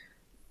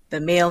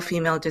 the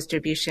male-female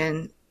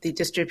distribution, the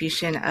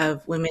distribution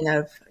of women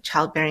of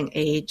childbearing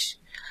age,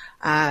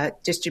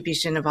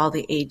 distribution of all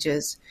the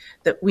ages.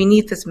 That we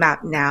need this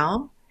map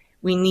now.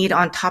 We need,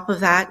 on top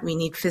of that, we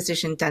need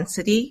physician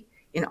density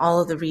in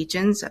all of the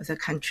regions of the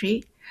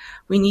country.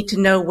 We need to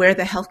know where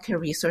the healthcare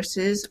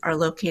resources are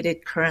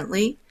located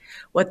currently,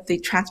 what the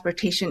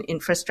transportation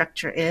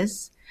infrastructure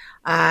is,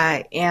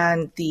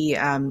 and the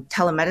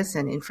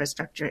telemedicine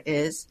infrastructure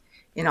is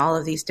in all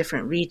of these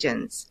different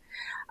regions.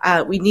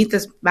 We need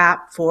this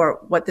map for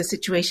what the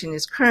situation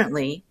is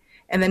currently,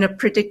 and then a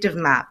predictive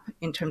map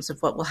in terms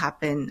of what will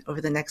happen over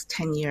the next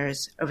 10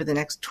 years, over the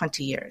next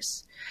 20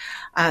 years.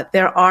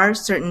 There are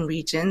certain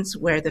regions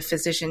where the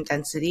physician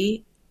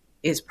density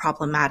is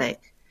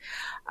problematic.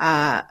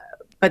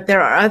 But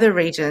there are other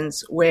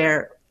regions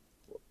where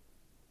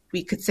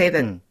we could say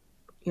that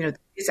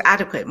is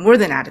adequate, more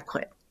than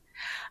adequate.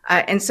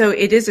 And so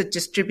it is a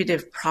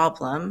distributive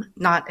problem,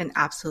 not an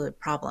absolute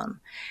problem.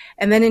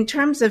 And then in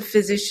terms of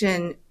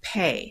physician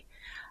pay,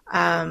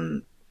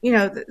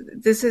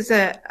 this is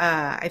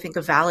I think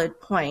a valid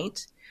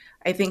point.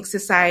 I think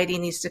society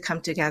needs to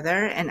come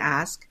together and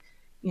ask,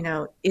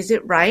 is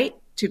it right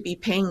to be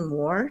paying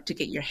more to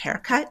get your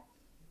hair cut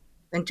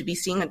than to be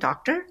seeing a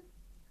doctor?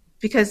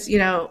 Because,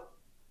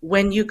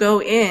 when you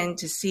go in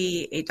to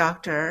see a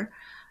doctor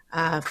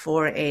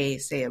for a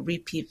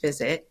repeat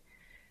visit,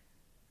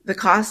 the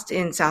cost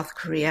in South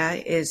Korea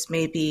is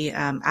maybe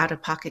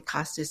out-of-pocket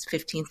cost is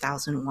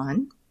 15,000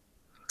 won,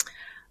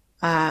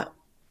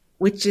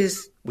 which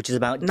is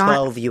about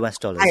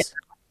 $12.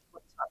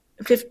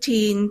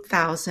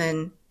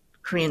 15,000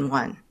 Korean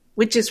won,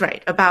 which is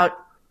right, about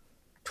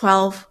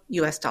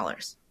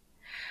 $12,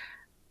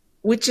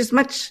 which is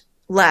much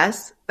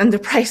less than the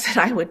price that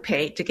I would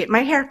pay to get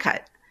my hair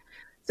cut.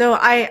 So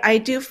I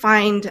do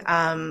find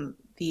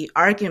the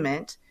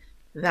argument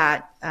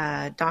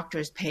that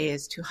doctors' pay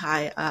is too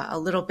high a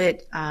little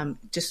bit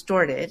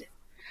distorted,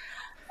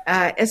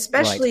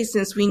 especially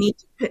since we need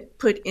to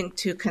put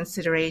into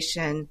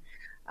consideration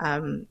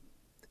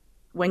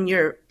when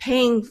you're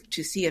paying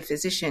to see a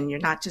physician, you're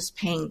not just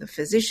paying the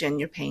physician,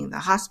 you're paying the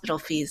hospital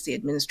fees, the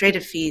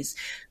administrative fees,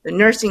 the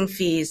nursing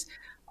fees.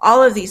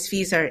 All of these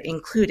fees are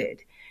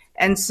included.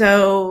 And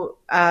so,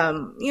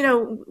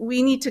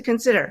 we need to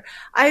consider.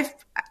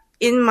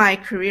 In my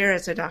career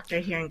as a doctor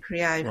here in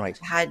Korea, I've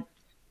had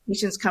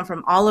patients come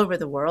from all over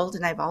the world,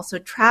 and I've also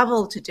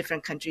traveled to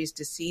different countries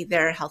to see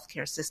their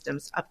healthcare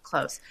systems up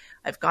close.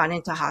 I've gone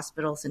into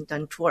hospitals and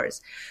done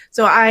tours.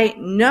 So I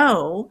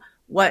know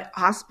what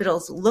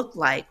hospitals look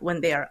like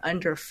when they are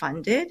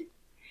underfunded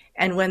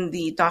and when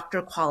the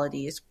doctor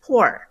quality is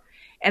poor.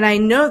 And I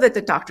know that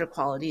the doctor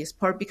quality is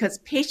poor because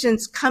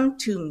patients come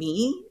to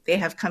me,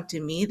 they've come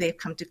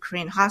to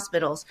Korean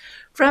hospitals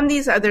from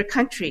these other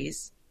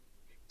countries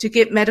to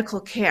get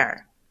medical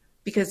care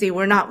because they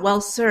were not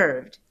well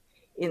served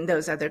in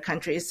those other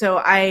countries. So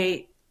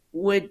I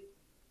would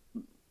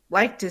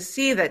like to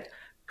see that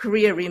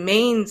Korea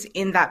remains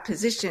in that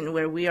position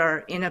where we are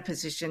in a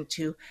position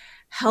to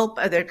help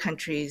other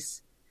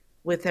countries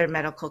with their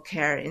medical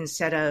care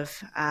instead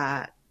of,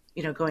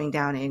 going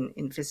down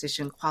in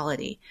physician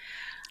quality.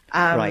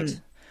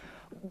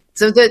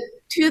 So the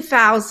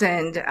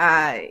 2,000,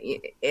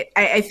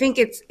 I think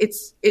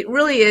it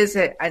really is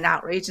an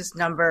outrageous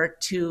number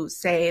to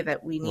say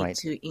that we need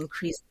to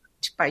increase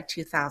by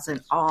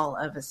 2,000 all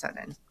of a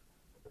sudden.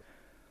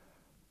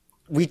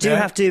 We do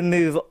have to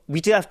move.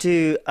 We do have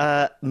to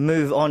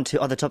move on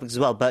to other topics as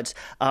well. But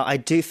I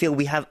do feel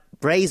we have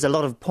raised a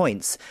lot of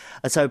points,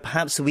 so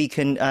perhaps we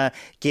can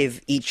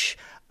give each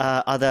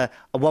other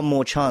one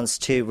more chance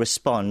to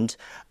respond.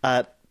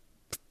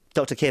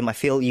 Dr. Kim, I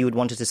feel you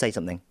wanted to say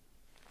something.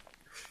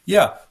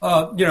 Yeah,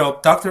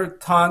 Dr.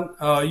 Tan,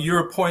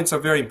 your points are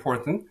very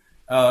important.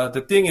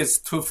 The thing is,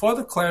 to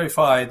further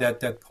clarify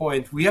that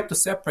point, we have to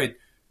separate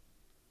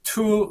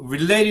two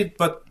related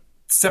but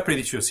separate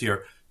issues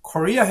here.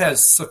 Korea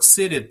has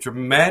succeeded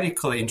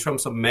dramatically in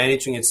terms of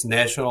managing its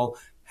national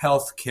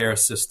healthcare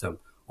system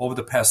over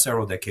the past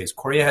several decades.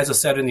 Korea has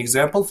set an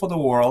example for the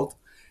world,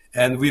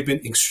 and we've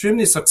been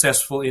extremely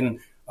successful in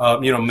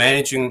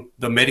managing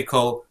the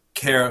medical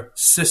care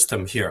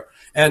system here.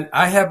 And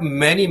I have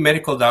many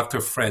medical doctor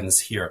friends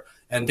here,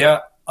 and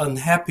they're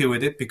unhappy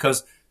with it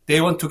because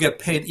they want to get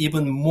paid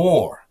even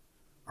more.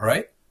 All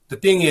right. The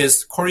thing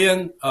is,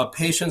 Korean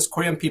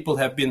people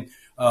have been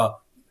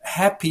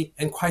happy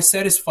and quite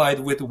satisfied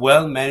with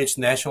well-managed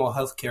national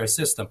healthcare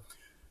system.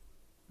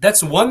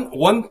 That's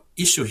one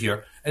issue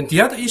here. And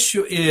the other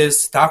issue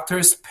is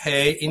doctors'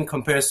 pay in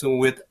comparison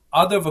with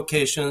other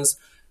vocations,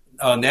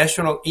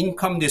 national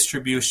income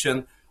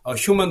distribution, a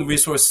human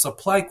resource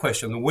supply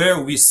question, where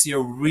we see a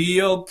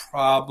real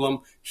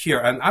problem here.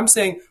 And I'm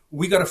saying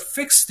we got to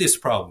fix this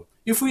problem.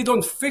 If we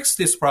don't fix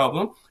this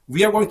problem,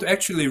 we are going to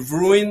actually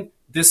ruin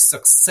this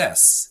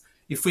success.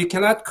 If we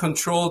cannot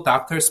control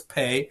doctors'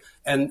 pay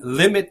and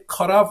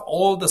cut off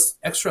all the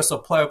extra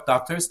supply of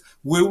doctors,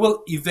 we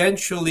will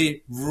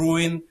eventually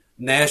ruin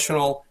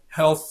national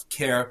health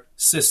care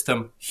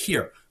system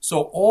here.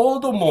 So all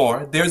the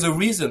more, there's a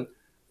reason,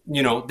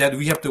 that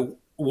we have to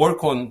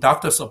work on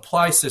doctor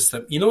supply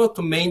system in order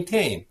to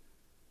maintain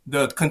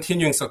the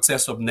continuing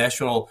success of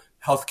national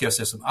healthcare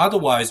system.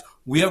 Otherwise,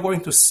 we are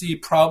going to see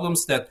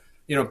problems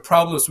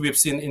problems we've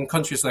seen in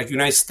countries like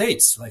United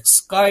States, like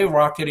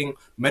skyrocketing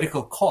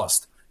medical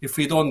cost. If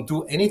we don't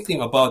do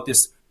anything about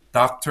this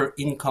doctor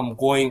income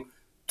going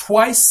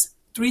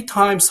 3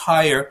 times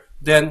higher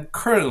than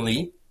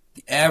currently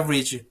the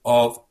average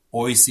of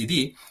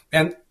OECD,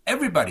 and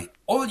everybody,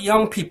 all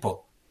young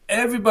people,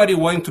 everybody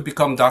wanting to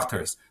become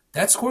doctors,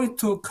 that's going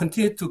to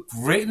continue to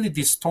greatly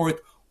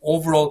distort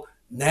overall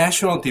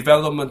national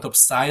development of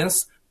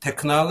science,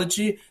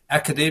 technology,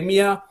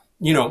 academia,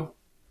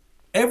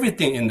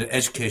 everything in the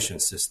education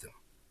system.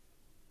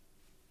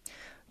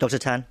 Dr.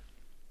 Tan?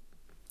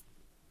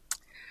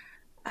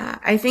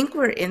 I think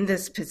we're in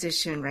this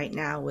position right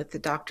now with the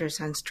doctors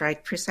on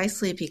strike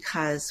precisely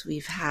because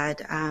we've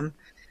had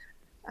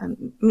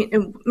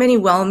many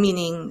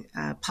well-meaning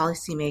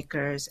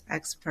policymakers,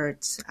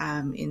 experts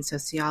in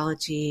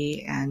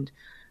sociology and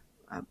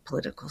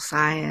political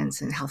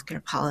science and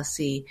healthcare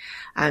policy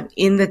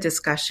in the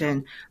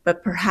discussion,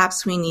 but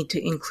perhaps we need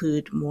to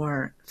include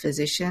more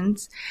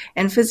physicians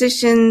in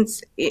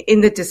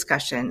the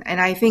discussion. And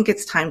I think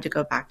it's time to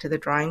go back to the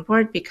drawing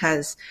board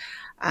because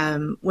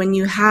when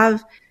you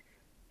have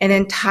an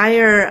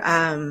entire,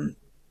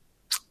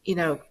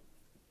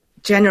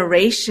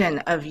 generation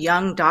of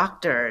young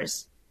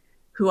doctors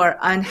who are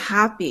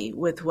unhappy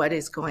with what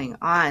is going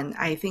on,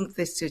 I think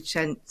this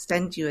should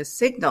send you a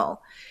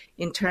signal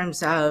in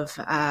terms of,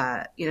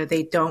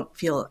 they don't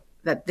feel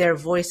that their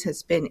voice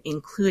has been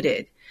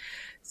included.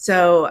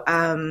 So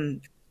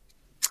what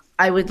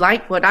I would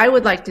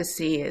like to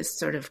see is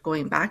sort of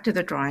going back to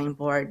the drawing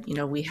board.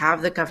 We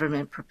have the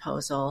government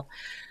proposal.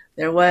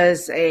 There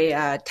was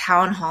a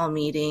town hall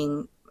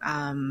meeting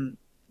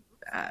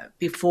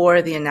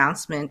before the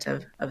announcement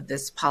of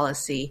this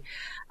policy.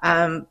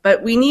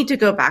 But we need to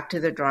go back to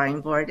the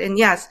drawing board. And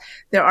yes,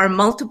 there are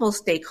multiple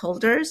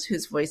stakeholders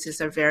whose voices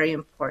are very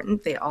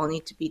important. They all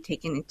need to be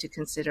taken into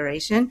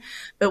consideration.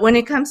 But when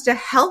it comes to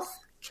health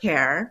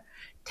care,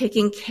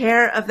 taking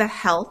care of the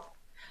health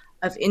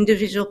of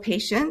individual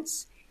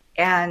patients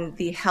and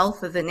the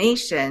health of the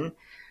nation,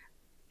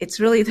 it's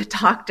really the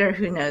doctor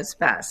who knows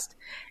best.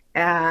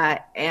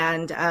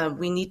 And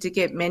we need to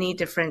get many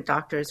different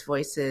doctors'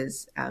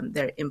 voices,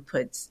 their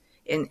inputs.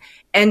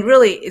 And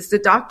really, it's the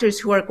doctors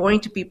who are going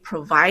to be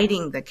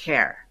providing the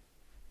care.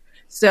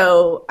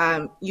 So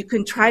you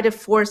can try to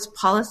force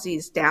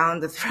policies down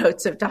the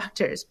throats of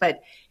doctors,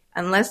 but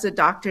unless the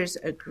doctors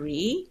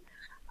agree,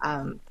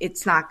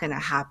 it's not going to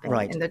happen.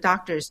 Right. And the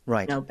doctors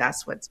know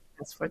best what's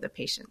best for the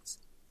patients.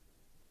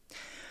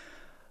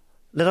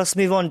 Let us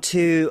move on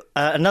to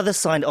another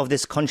side of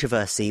this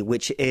controversy,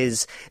 which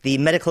is the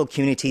medical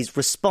community's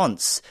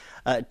response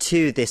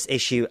to this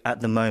issue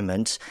at the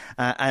moment.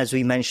 As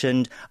we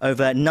mentioned,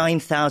 over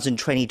 9,000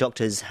 trainee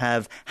doctors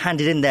have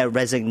handed in their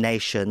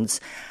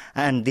resignations,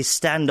 and the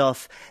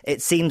standoff,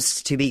 it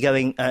seems to be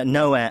going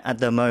nowhere at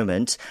the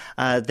moment.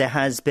 There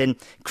has been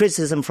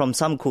criticism from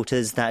some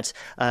quarters that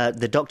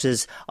the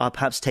doctors are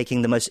perhaps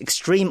taking the most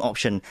extreme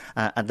option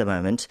at the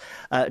moment.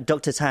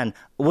 Dr. Tan,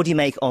 what do you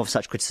make of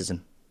such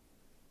criticism?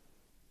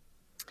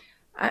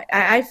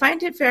 I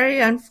find it very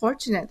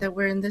unfortunate that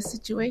we're in this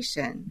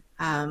situation.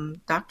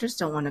 Doctors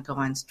don't want to go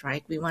on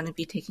strike. We want to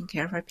be taking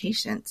care of our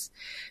patients.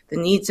 The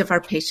needs of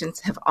our patients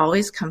have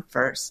always come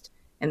first,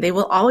 and they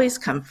will always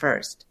come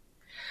first.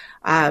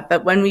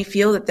 But when we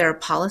feel that there are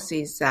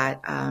policies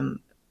that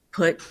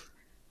put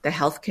the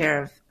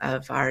healthcare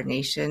of our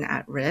nation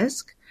at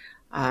risk,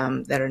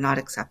 that are not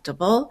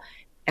acceptable,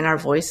 and our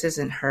voice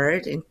isn't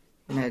heard in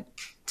a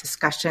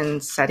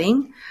discussion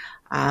setting,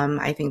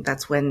 I think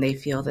that's when they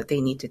feel that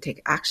they need to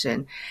take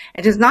action.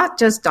 It is not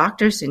just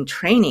doctors in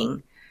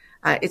training.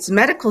 It's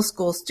medical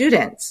school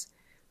students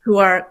who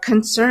are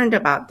concerned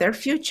about their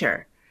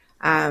future.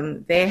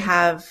 They're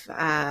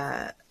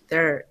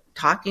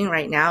talking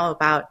right now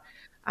about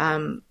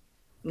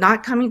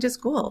not coming to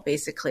school,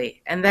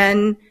 basically. And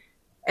then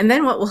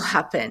what will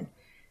happen?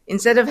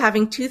 Instead of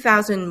having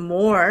 2,000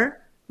 more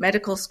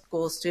medical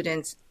school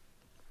students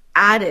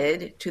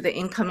added to the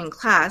incoming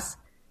class,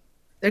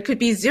 there could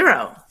be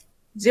zero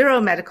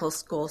medical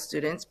school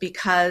students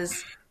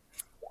because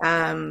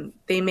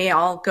they may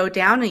all go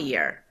down a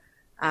year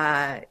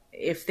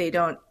if they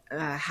don't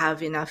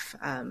have enough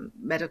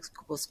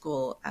medical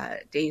school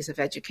days of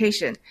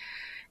education.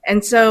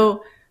 And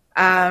so,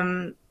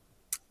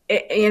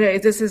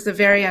 this is a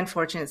very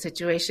unfortunate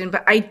situation,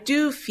 but I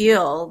do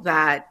feel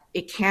that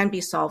it can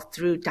be solved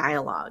through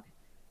dialogue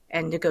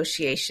and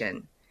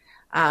negotiation.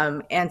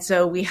 And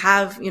so we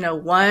have,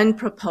 one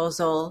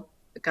proposal,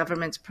 the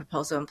government's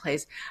proposal in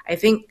place. I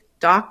think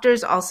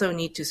doctors also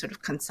need to sort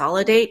of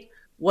consolidate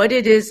what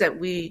it is that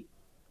we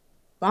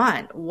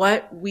want,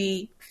 what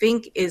we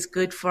think is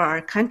good for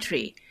our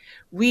country.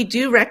 We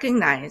do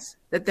recognize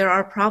that there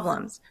are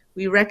problems.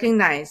 We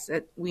recognize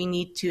that we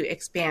need to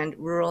expand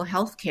rural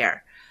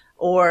healthcare,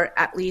 or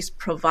at least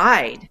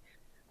provide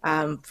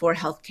for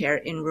healthcare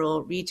in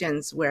rural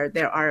regions where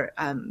there are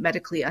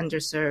medically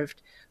underserved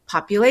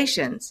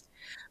populations.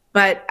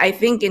 But I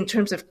think in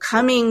terms of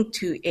coming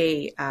to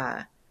a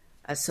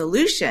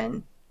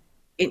solution,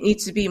 it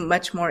needs to be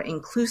much more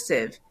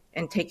inclusive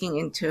and taking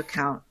into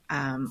account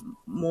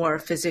more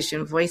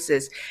physician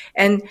voices.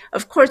 And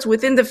of course,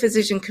 within the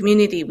physician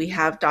community, we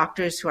have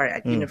doctors who are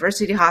at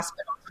university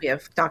hospitals. We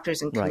have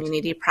doctors in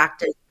community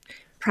practice,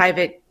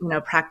 private,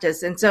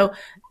 practice. And so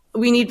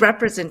we need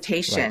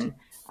representation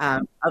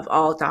of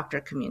all doctor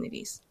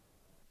communities.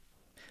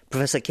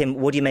 Professor Kim,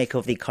 what do you make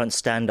of the current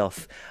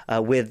standoff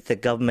with the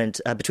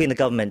government, between the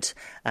government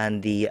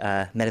and the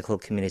medical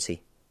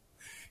community?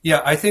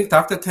 Yeah, I think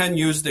Dr. Tan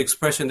used the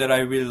expression that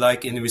I really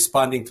like in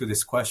responding to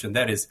this question.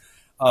 That is,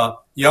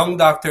 young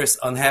doctors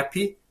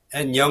unhappy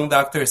and young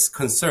doctors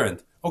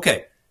concerned.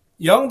 Okay,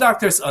 young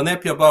doctors are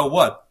unhappy about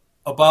what?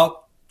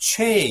 About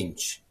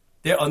change.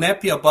 They're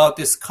unhappy about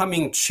this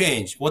coming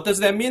change. What does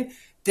that mean?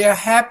 They're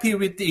happy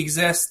with the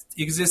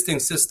existing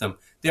system.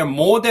 They're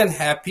more than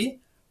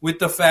happy with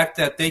the fact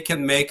that they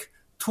can make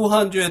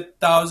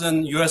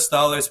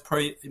 $200,000 per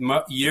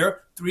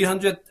year,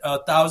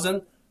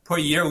 300,000 per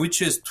year,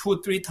 which is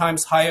 2-3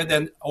 times higher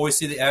than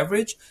OECD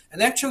average.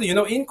 And actually,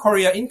 in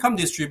Korea, income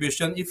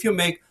distribution, if you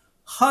make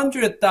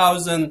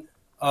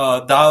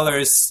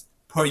 $100,000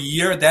 per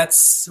year,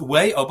 that's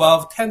way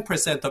above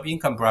 10% of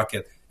income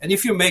bracket. And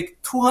if you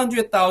make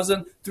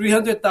 200,000,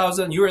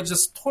 300,000, you're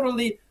just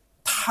totally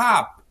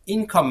top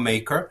income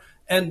maker.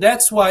 And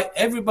that's why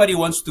everybody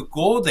wants to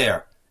go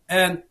there.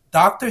 And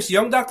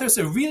young doctors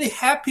are really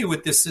happy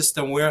with this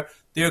system where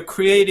they're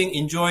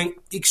enjoying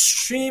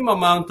extreme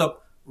amount of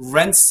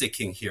rent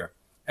seeking here.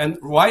 And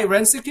why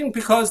rent seeking?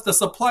 Because the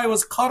supply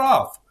was cut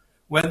off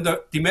when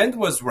the demand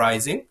was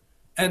rising.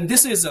 And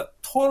this is a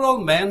total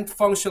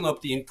malfunction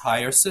of the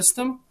entire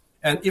system.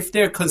 And if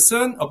they're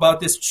concerned about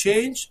this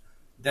change,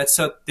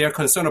 they're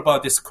concerned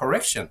about this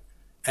correction.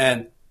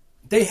 And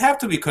they have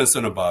to be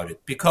concerned about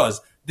it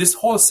because this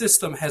whole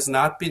system has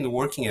not been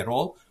working at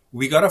all.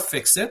 We got to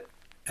fix it.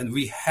 And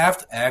we have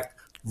to act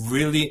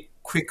really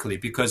quickly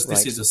because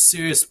this is a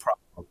serious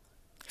problem.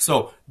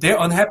 So their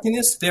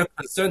unhappiness, their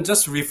concern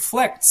just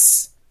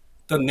reflects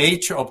the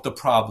nature of the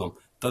problem.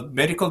 The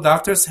medical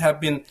doctors have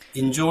been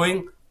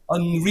enjoying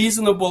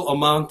unreasonable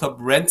amount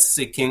of rent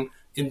seeking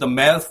in the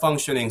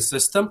malfunctioning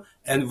system,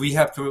 and we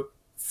have to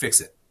fix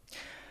it.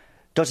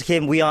 Dr.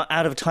 Kim, we are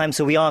out of time,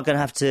 so we are going to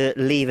have to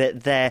leave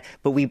it there.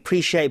 But we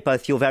appreciate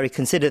both your very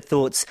considered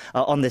thoughts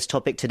on this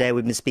topic today.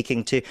 We've been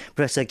speaking to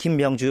Professor Kim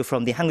Byung-ju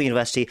from the Hanguk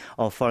University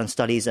of Foreign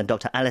Studies and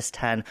Dr. Alice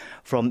Tan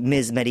from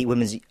Ms. Medi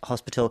Women's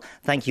Hospital.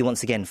 Thank you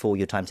once again for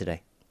your time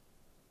today.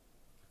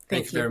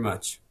 Thank you very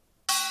much.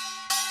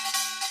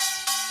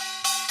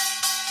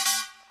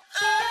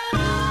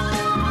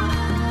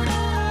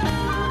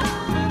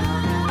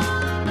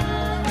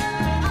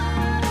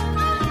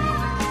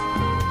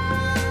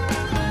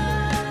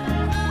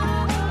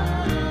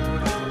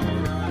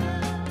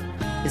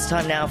 It's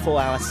time now for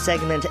our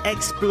segment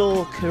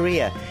Explore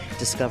Korea,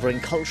 discovering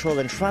cultural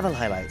and travel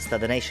highlights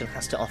that the nation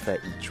has to offer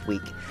each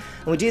week.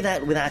 And we do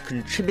that with our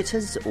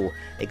contributors, or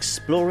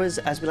explorers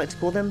as we like to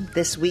call them.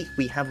 This week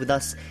we have with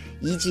us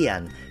Lee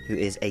Ji-an, who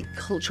is a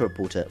culture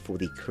reporter for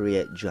the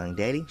Korea JoHang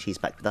Daily. She's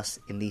back with us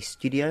in the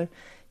studio.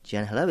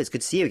 Ji-an, hello, it's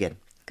good to see you again.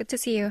 Good to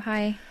see you,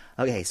 hi.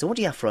 Okay, so what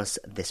do you have for us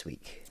this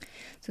week?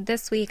 So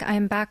this week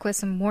I'm back with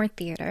some more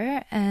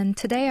theater, and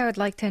today I would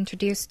like to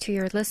introduce to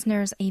your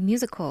listeners a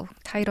musical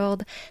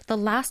titled The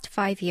Last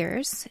 5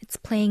 Years. It's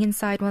playing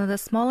inside one of the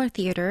smaller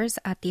theaters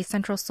at the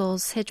Central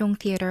Seoul's Sejong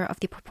Theater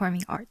of the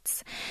Performing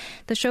Arts.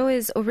 The show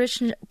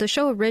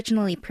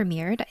originally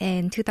premiered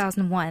in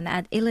 2001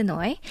 at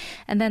Illinois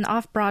and then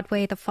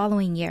off-Broadway the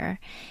following year.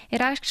 It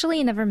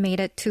actually never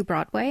made it to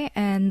Broadway,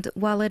 and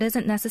while it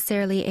isn't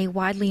necessarily a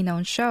widely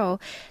known show,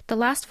 The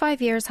Last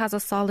 5 Years has a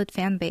solid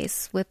fan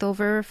base with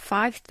over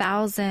 5,000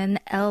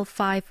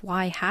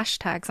 L5Y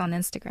hashtags on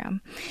Instagram.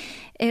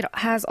 It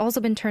has also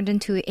been turned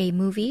into a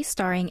movie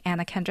starring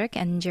Anna Kendrick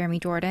and Jeremy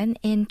Jordan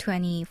in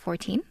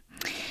 2014.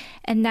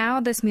 And now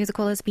this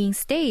musical is being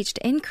staged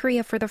in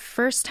Korea for the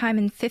first time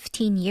in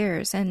 15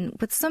 years, and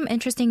with some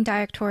interesting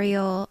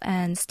directorial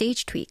and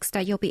stage tweaks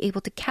that you'll be able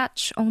to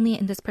catch only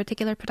in this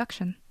particular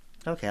production.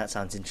 Okay, that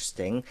sounds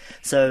interesting.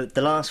 So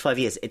The Last 5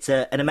 Years, it's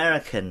an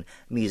American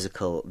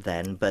musical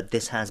then, but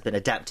this has been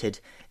adapted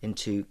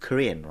into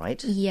Korean,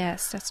 right?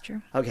 Yes, that's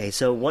true. Okay,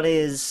 so what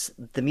is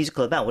the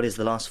musical about? What is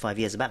The Last 5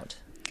 Years about?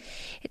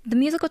 The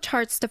musical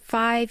charts the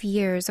 5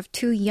 years of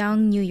two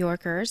young New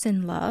Yorkers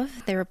in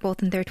love. They were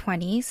both in their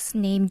 20s,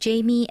 named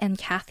Jamie and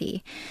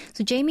Kathy.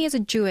 So Jamie is a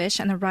Jewish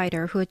and a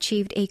writer who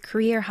achieved a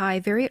career high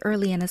very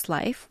early in his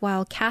life,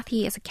 while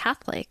Kathy is a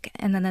Catholic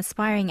and an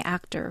aspiring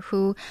actor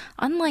who,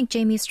 unlike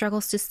Jamie,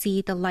 struggles to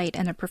see the light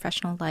in a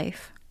professional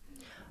life.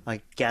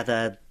 I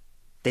gather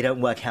they don't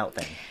work out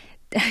then.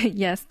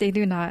 Yes, they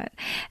do not.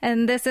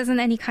 And this isn't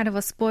any kind of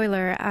a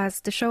spoiler,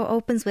 as the show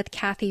opens with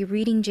Kathy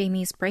reading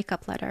Jamie's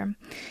breakup letter.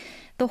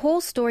 The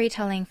whole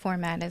storytelling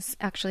format is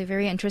actually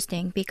very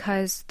interesting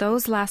because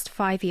those last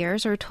 5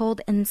 years are told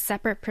in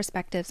separate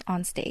perspectives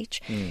on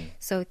stage.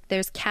 So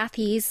there's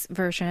Kathy's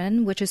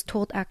version, which is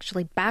told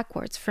actually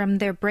backwards from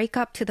their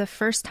breakup to the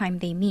first time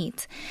they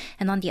meet.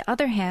 And on the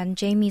other hand,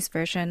 Jamie's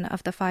version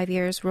of the 5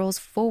 years rolls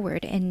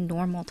forward in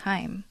normal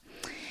time.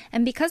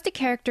 And because the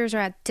characters are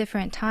at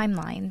different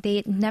timelines,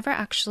 they never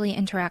actually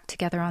interact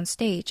together on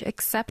stage,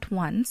 except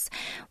once,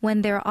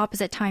 when their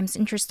opposite times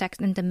intersect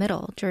in the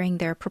middle during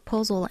their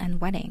proposal and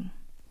wedding.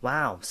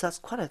 Wow, so that's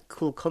quite a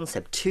cool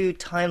concept. Two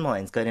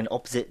timelines going in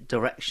opposite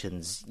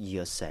directions,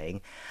 you're saying.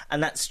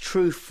 And that's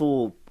true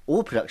for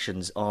all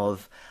productions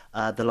of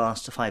the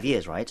last 5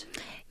 years, right?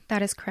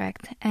 That is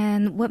correct.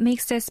 And what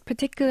makes this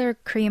particular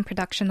Korean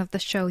production of the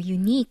show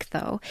unique,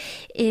 though,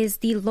 is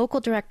the local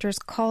director's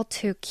call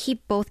to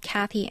keep both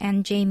Kathy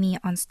and Jamie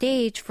on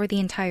stage for the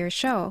entire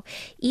show,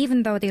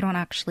 even though they don't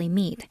actually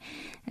meet.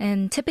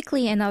 And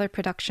typically in other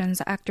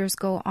productions, actors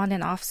go on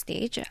and off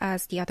stage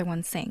as the other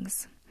one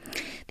sings.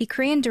 The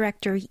Korean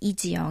director Lee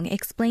Ji-young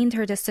explained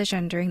her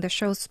decision during the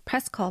show's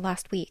press call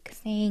last week,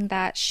 saying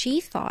that she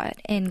thought,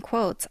 in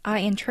quotes, "I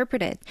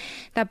interpreted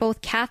that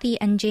both Kathy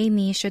and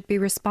Jamie should be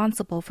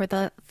responsible for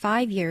the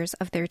 5 years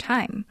of their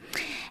time,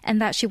 and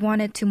that she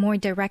wanted to more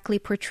directly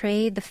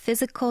portray the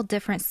physical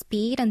different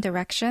speed and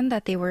direction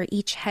that they were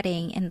each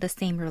heading in the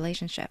same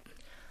relationship."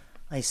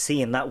 I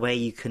see. In that way,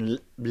 you can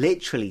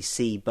literally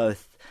see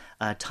both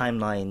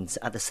timelines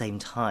at the same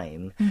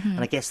time. And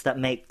I guess that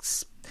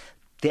makes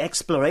the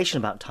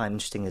exploration about time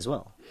interesting as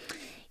well.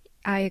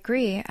 I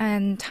agree.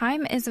 And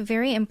time is a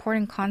very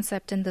important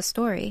concept in the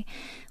story.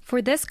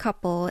 For this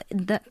couple,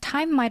 the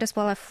time might as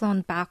well have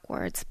flown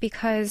backwards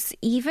because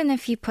even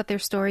if you put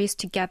their stories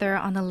together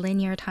on a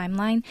linear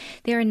timeline,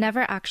 they are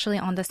never actually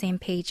on the same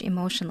page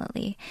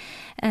emotionally.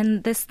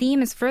 And this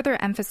theme is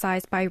further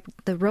emphasized by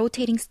the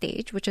rotating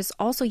stage, which is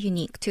also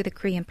unique to the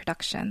Korean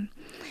production.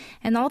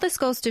 And all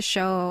this goes to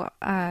show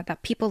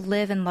that people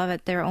live and love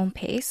at their own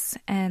pace,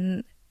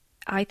 and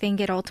I think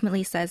it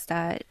ultimately says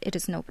that it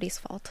is nobody's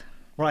fault.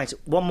 Right.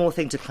 One more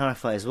thing to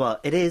clarify as well.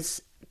 It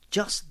is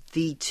just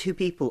the two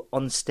people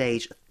on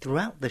stage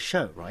throughout the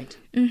show, right?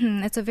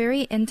 It's a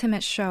very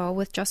intimate show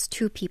with just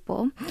two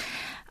people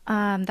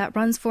that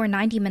runs for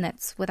 90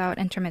 minutes without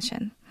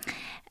intermission.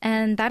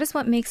 And that is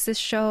what makes this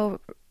show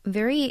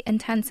very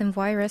intense and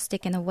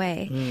voyeuristic in a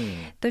way.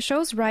 The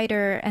show's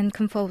writer and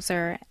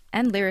composer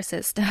and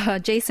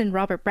lyricist, Jason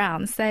Robert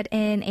Brown, said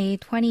in a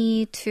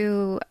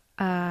 22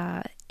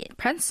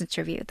 press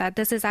interview that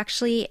this is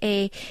actually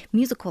a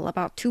musical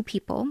about two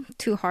people,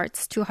 two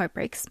hearts, two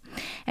heartbreaks.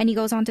 And he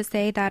goes on to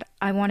say that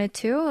I wanted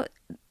to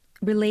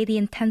relay the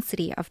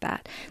intensity of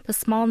that, the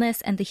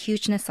smallness and the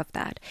hugeness of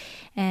that.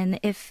 And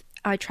if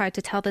I tried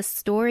to tell this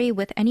story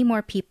with any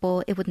more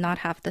people, it would not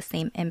have the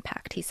same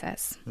impact, he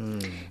says.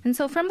 And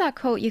so from that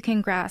quote, you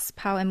can grasp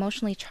how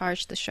emotionally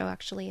charged the show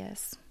actually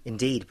is.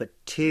 Indeed, but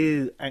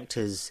two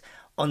actors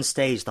on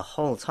stage the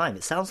whole time.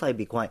 It sounds like it'd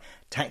be quite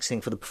taxing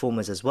for the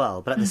performers as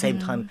well, but at the same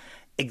time,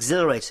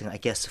 exhilarating, I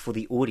guess, for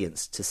the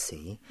audience to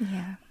see.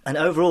 Yeah. And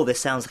overall, this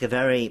sounds like a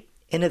very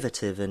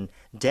innovative and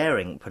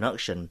daring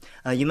production.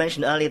 You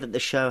mentioned earlier that the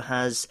show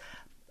has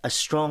a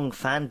strong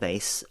fan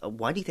base.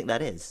 Why do you think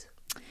that is?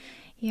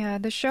 Yeah,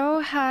 the show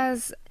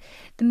has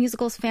the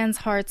musical's fans'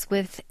 hearts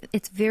with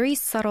its very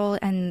subtle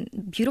and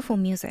beautiful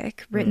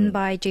music written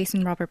by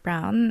Jason Robert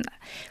Brown,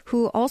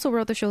 who also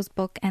wrote the show's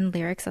book and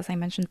lyrics, as I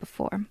mentioned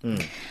before.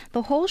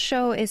 The whole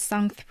show is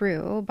sung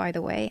through, by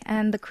the way,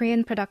 and the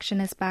Korean production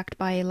is backed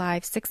by a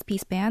live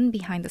 6-piece band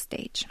behind the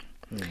stage.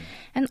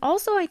 And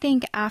also, I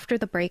think after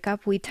the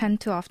breakup, we tend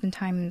to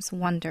oftentimes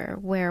wonder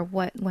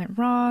what went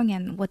wrong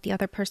and what the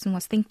other person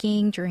was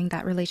thinking during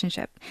that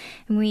relationship.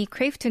 And we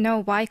crave to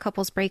know why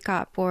couples break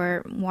up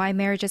or why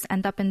marriages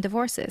end up in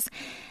divorces.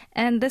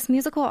 And this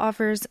musical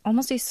offers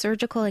almost a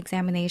surgical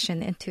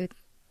examination into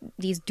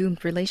these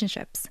doomed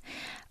relationships.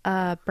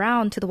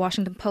 Brown, to the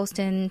Washington Post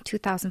in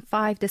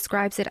 2005,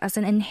 describes it as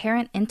an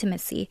inherent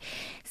intimacy,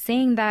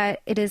 saying that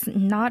it is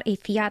not a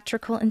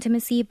theatrical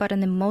intimacy, but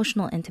an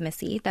emotional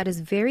intimacy that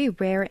is very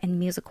rare in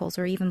musicals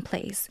or even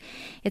plays.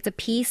 It's a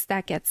piece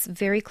that gets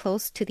very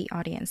close to the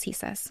audience, he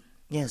says.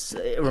 Yes,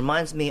 it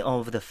reminds me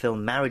of the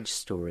film Marriage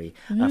Story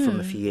from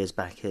a few years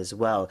back as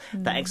well.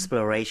 That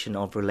exploration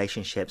of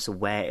relationships,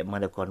 where it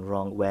might have gone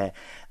wrong, where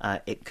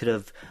it could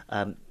have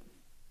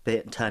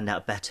turned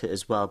out better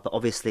as well. But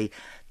obviously,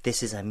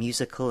 this is a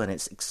musical and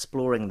it's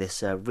exploring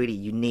this really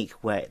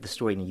unique way, the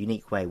story in a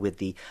unique way with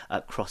the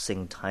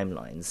crossing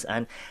timelines.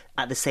 And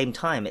at the same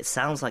time, it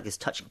sounds like it's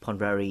touching upon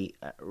very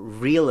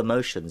real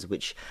emotions,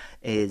 which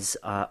is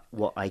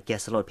what I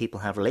guess a lot of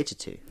people have related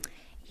to.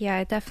 Yeah,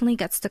 it definitely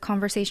gets the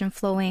conversation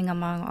flowing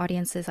among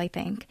audiences, I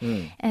think.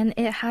 And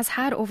it has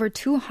had over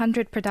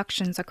 200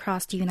 productions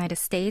across the United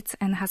States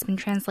and has been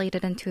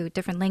translated into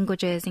different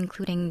languages,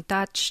 including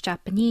Dutch,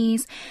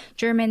 Japanese,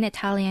 German,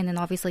 Italian, and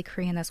obviously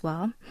Korean as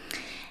well.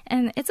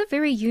 And it's a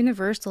very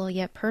universal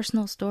yet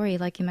personal story,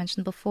 like you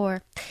mentioned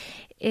before.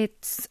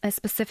 It's a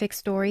specific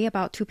story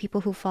about two people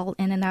who fall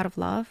in and out of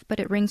love, but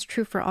it rings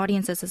true for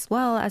audiences as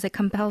well, as it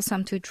compels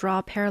them to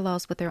draw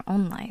parallels with their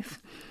own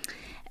life.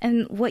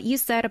 And what you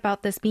said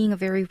about this being a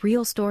very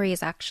real story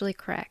is actually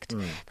correct.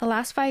 The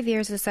last 5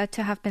 years is said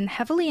to have been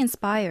heavily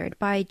inspired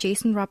by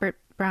Jason Robert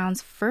Brown's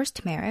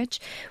first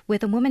marriage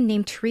with a woman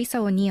named Teresa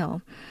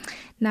O'Neill.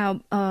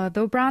 Now,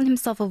 though Brown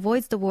himself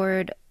avoids the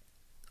word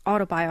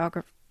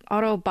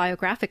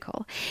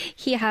autobiographical,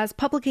 he has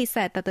publicly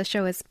said that the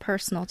show is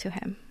personal to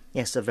him.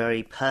 Yes, a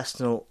very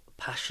personal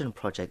passion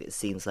project, it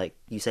seems like.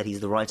 You said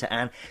he's the writer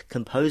and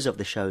composer of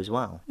the show as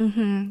well.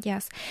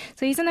 Yes.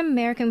 So he's an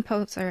American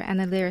composer and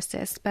a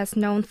lyricist, best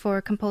known for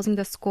composing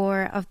the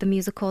score of the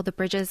musical The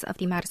Bridges of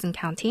the Madison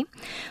County,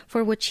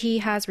 for which he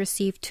has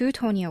received 2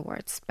 Tony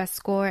Awards, Best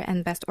Score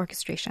and Best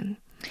Orchestration.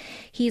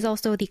 He's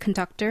also the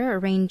conductor,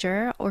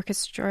 arranger,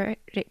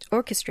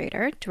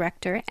 orchestrator,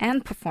 director,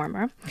 and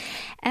performer,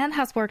 and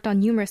has worked on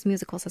numerous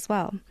musicals as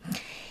well.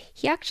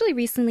 He actually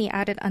recently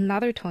added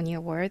another Tony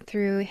Award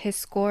through his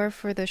score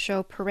for the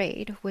show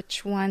Parade,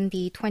 which won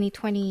the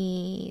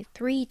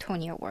 2023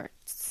 Tony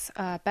Awards,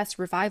 Best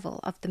Revival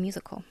of the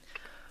Musical.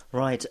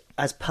 Right.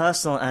 As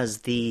personal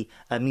as the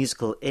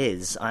musical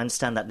is, I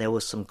understand that there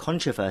was some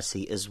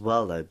controversy as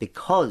well, though,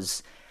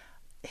 because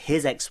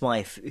his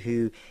ex-wife,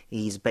 who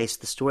he's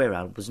based the story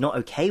around, was not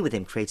okay with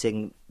him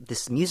creating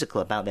this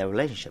musical about their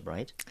relationship,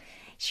 right?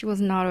 She was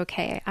not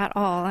okay at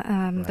all.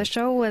 Right. The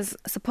show was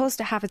supposed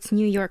to have its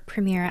New York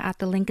premiere at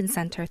the Lincoln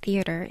Center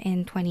Theater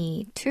in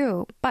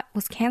 2022, but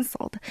was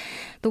canceled.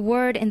 The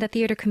word in the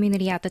theater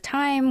community at the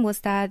time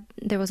was that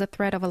there was a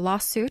threat of a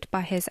lawsuit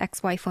by his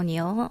ex-wife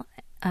O'Neill,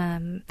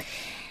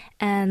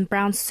 and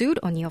Brown sued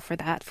O'Neill for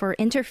that, for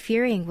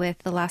interfering with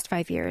the last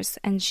 5 years,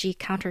 and she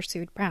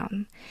countersued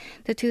Brown.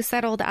 The two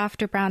settled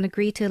after Brown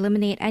agreed to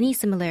eliminate any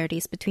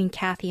similarities between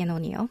Kathy and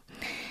O'Neill.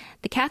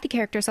 The Kathy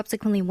character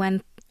subsequently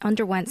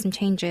underwent some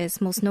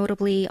changes. Most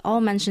notably,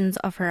 all mentions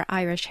of her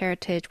Irish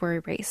heritage were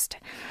erased.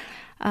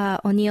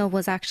 O'Neill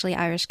was actually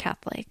Irish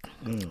Catholic.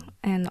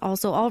 And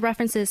also all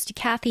references to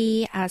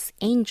Kathy as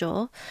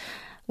Angel,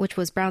 which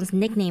was Brown's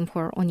nickname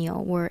for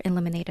O'Neill, were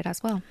eliminated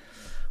as well.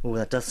 Oh,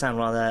 that does sound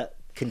rather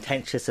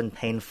contentious and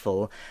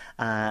painful.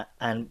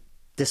 And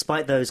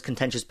despite those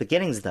contentious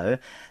beginnings, though,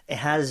 it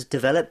has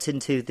developed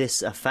into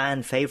this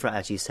fan favourite,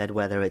 as you said,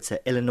 whether it's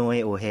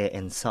Illinois or here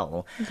in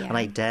Seoul. Yeah. And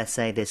I dare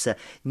say this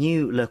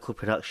new local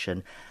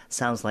production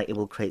sounds like it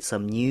will create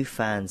some new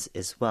fans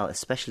as well,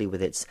 especially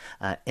with its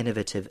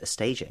innovative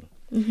staging.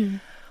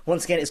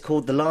 Once again, it's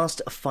called The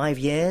Last 5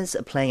 Years,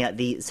 playing at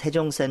the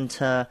Sejong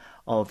Center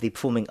of the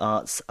Performing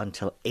Arts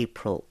until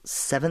April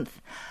 7th.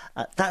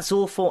 That's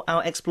all for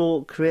our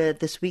Explore Korea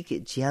this week.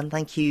 Jihan,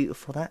 thank you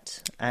for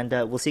that. And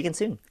we'll see you again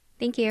soon.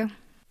 Thank you.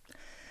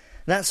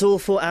 That's all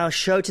for our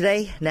show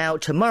today. Now,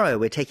 tomorrow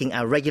we're taking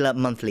our regular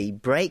monthly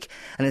break,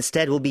 and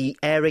instead we'll be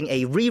airing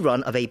a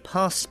rerun of a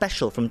past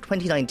special from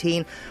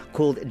 2019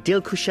 called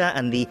Dilkusha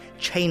and the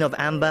Chain of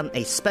Amber,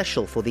 a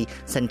special for the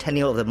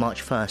centennial of the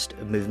March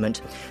 1st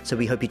movement. So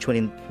we hope you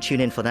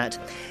tune in for that.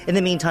 In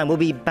the meantime, we'll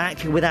be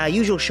back with our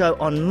usual show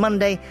on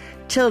Monday.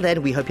 Till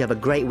then, we hope you have a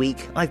great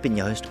week. I've been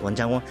your host, Won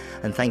Jang-won,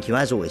 and thank you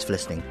as always for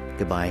listening.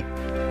 Goodbye.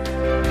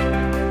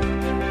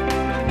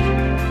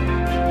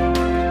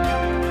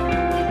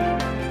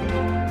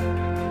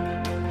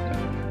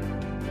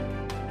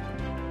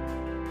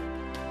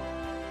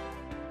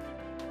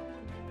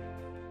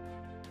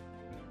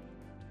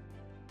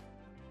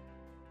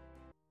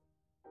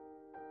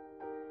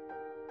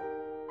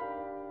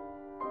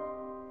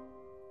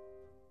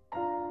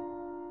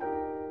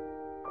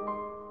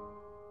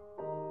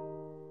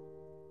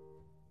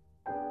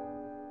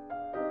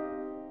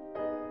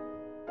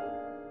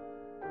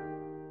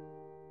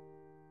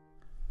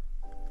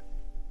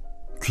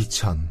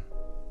 귀천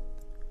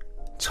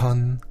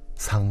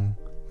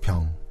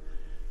천상병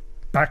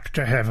Back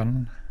to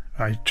Heaven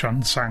by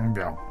Chun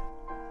Sang-byung.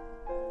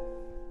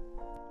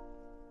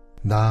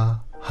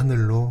 나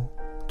하늘로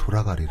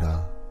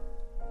돌아가리라.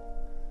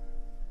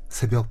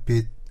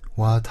 새벽빛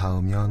와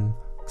닿으면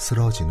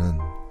쓰러지는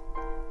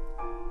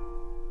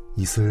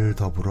이슬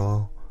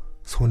더불어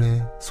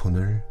손에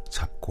손을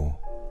잡고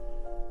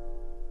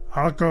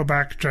I'll go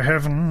back to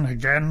heaven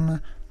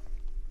again,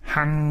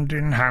 hand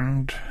in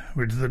hand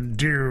with the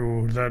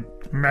dew that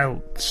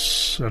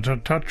melts at a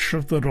touch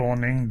of the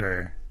dawning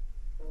day.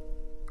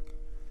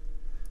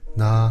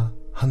 나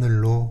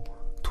하늘로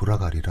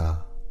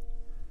돌아가리라.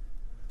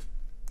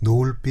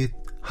 노을빛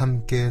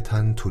함께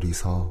단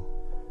둘이서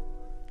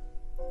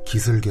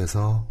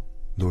기슭에서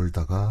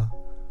놀다가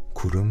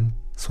구름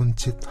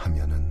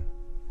손짓하면은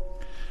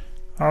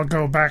I'll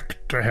go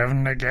back to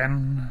heaven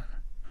again,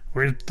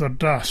 with the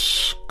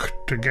dusk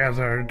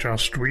together,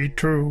 just we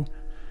two,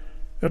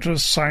 at a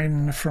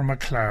sign from a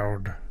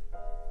cloud,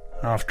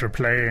 after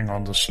playing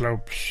on the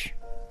slopes.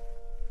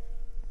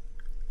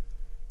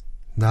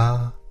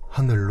 나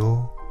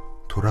하늘로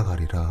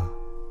돌아가리라.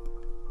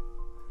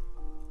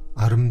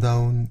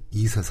 아름다운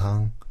이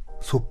세상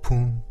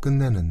소풍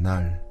끝내는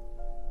날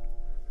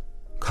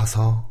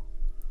가서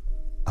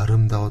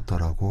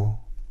아름다웠더라고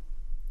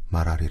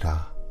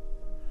말하리라.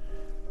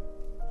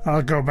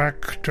 I'll go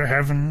back to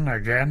heaven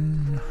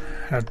again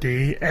at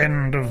the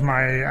end of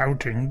my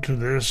outing to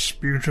this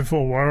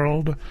beautiful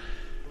world.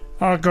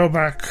 I'll go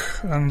back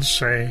and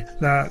say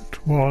that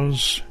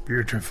was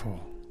beautiful.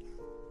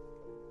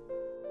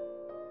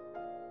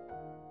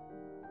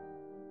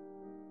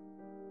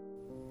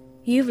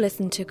 You've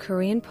listened to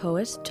Korean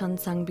poet Chun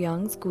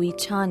Sang-byung's Gui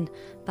Chun,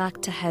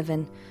 Back to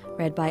Heaven,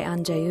 read by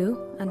An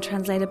Jae-woo and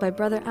translated by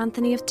Brother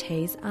Anthony of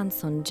Taes and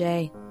Sun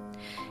Jae.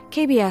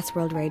 KBS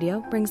World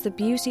Radio brings the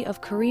beauty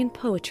of Korean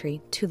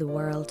poetry to the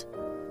world.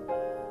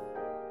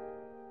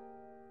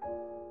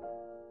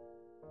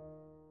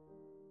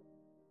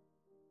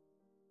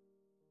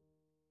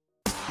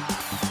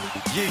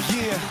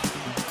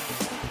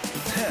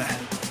 Yeah.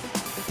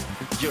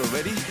 You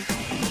ready?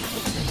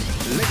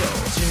 Let go.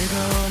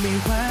 즐거움이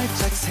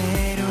활짝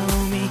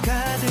새로움이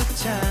가득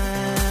찬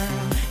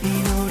이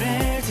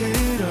노래를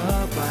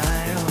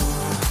들어봐요.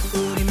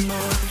 우리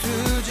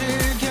모두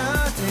즐겨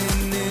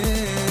듣는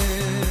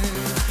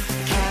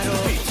바로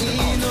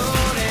이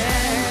노래.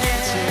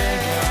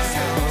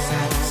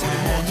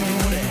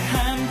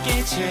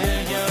 함께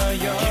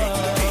즐겨요.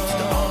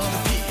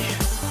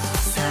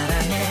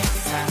 사랑해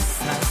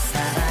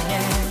사랑해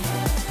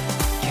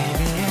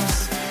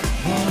KBS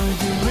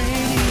World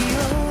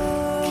Radio.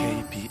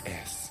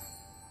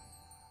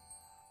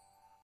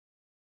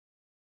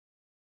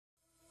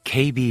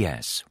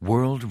 KBS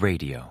World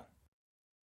Radio